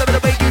stomp, all about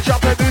the way you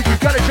jump and move. You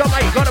gotta jump,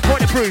 mate, you gotta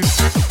point and prove.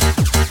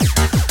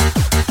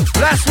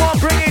 Last one,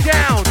 bring it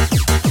down.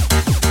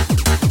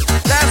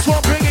 Last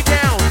one, bring it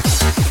down.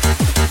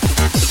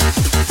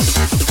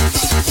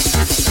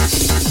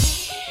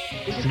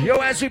 Yo,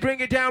 as we bring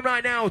it down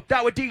right now,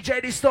 that was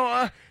DJ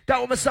Distorter, that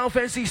was myself,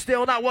 MC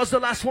Still, that was the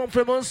last one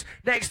from us.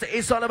 Next,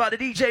 it's all about the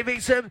DJ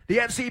Victim, the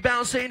MC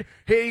bouncing.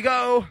 Here you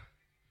go.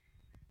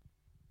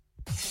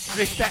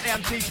 Respect the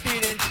MC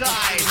Still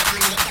inside.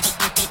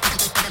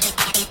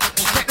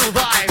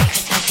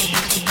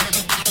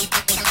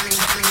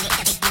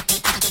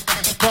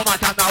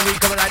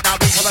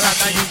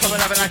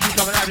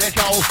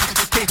 soul.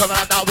 Keep coming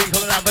out now, we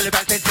coming out with the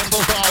back and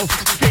simple soul.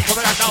 Keep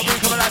coming out now, we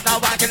coming out now,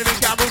 why can the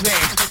beat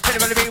moving?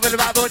 Anybody be with the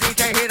Bible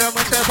DJ, hit them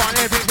with the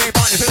bonnet, big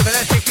party,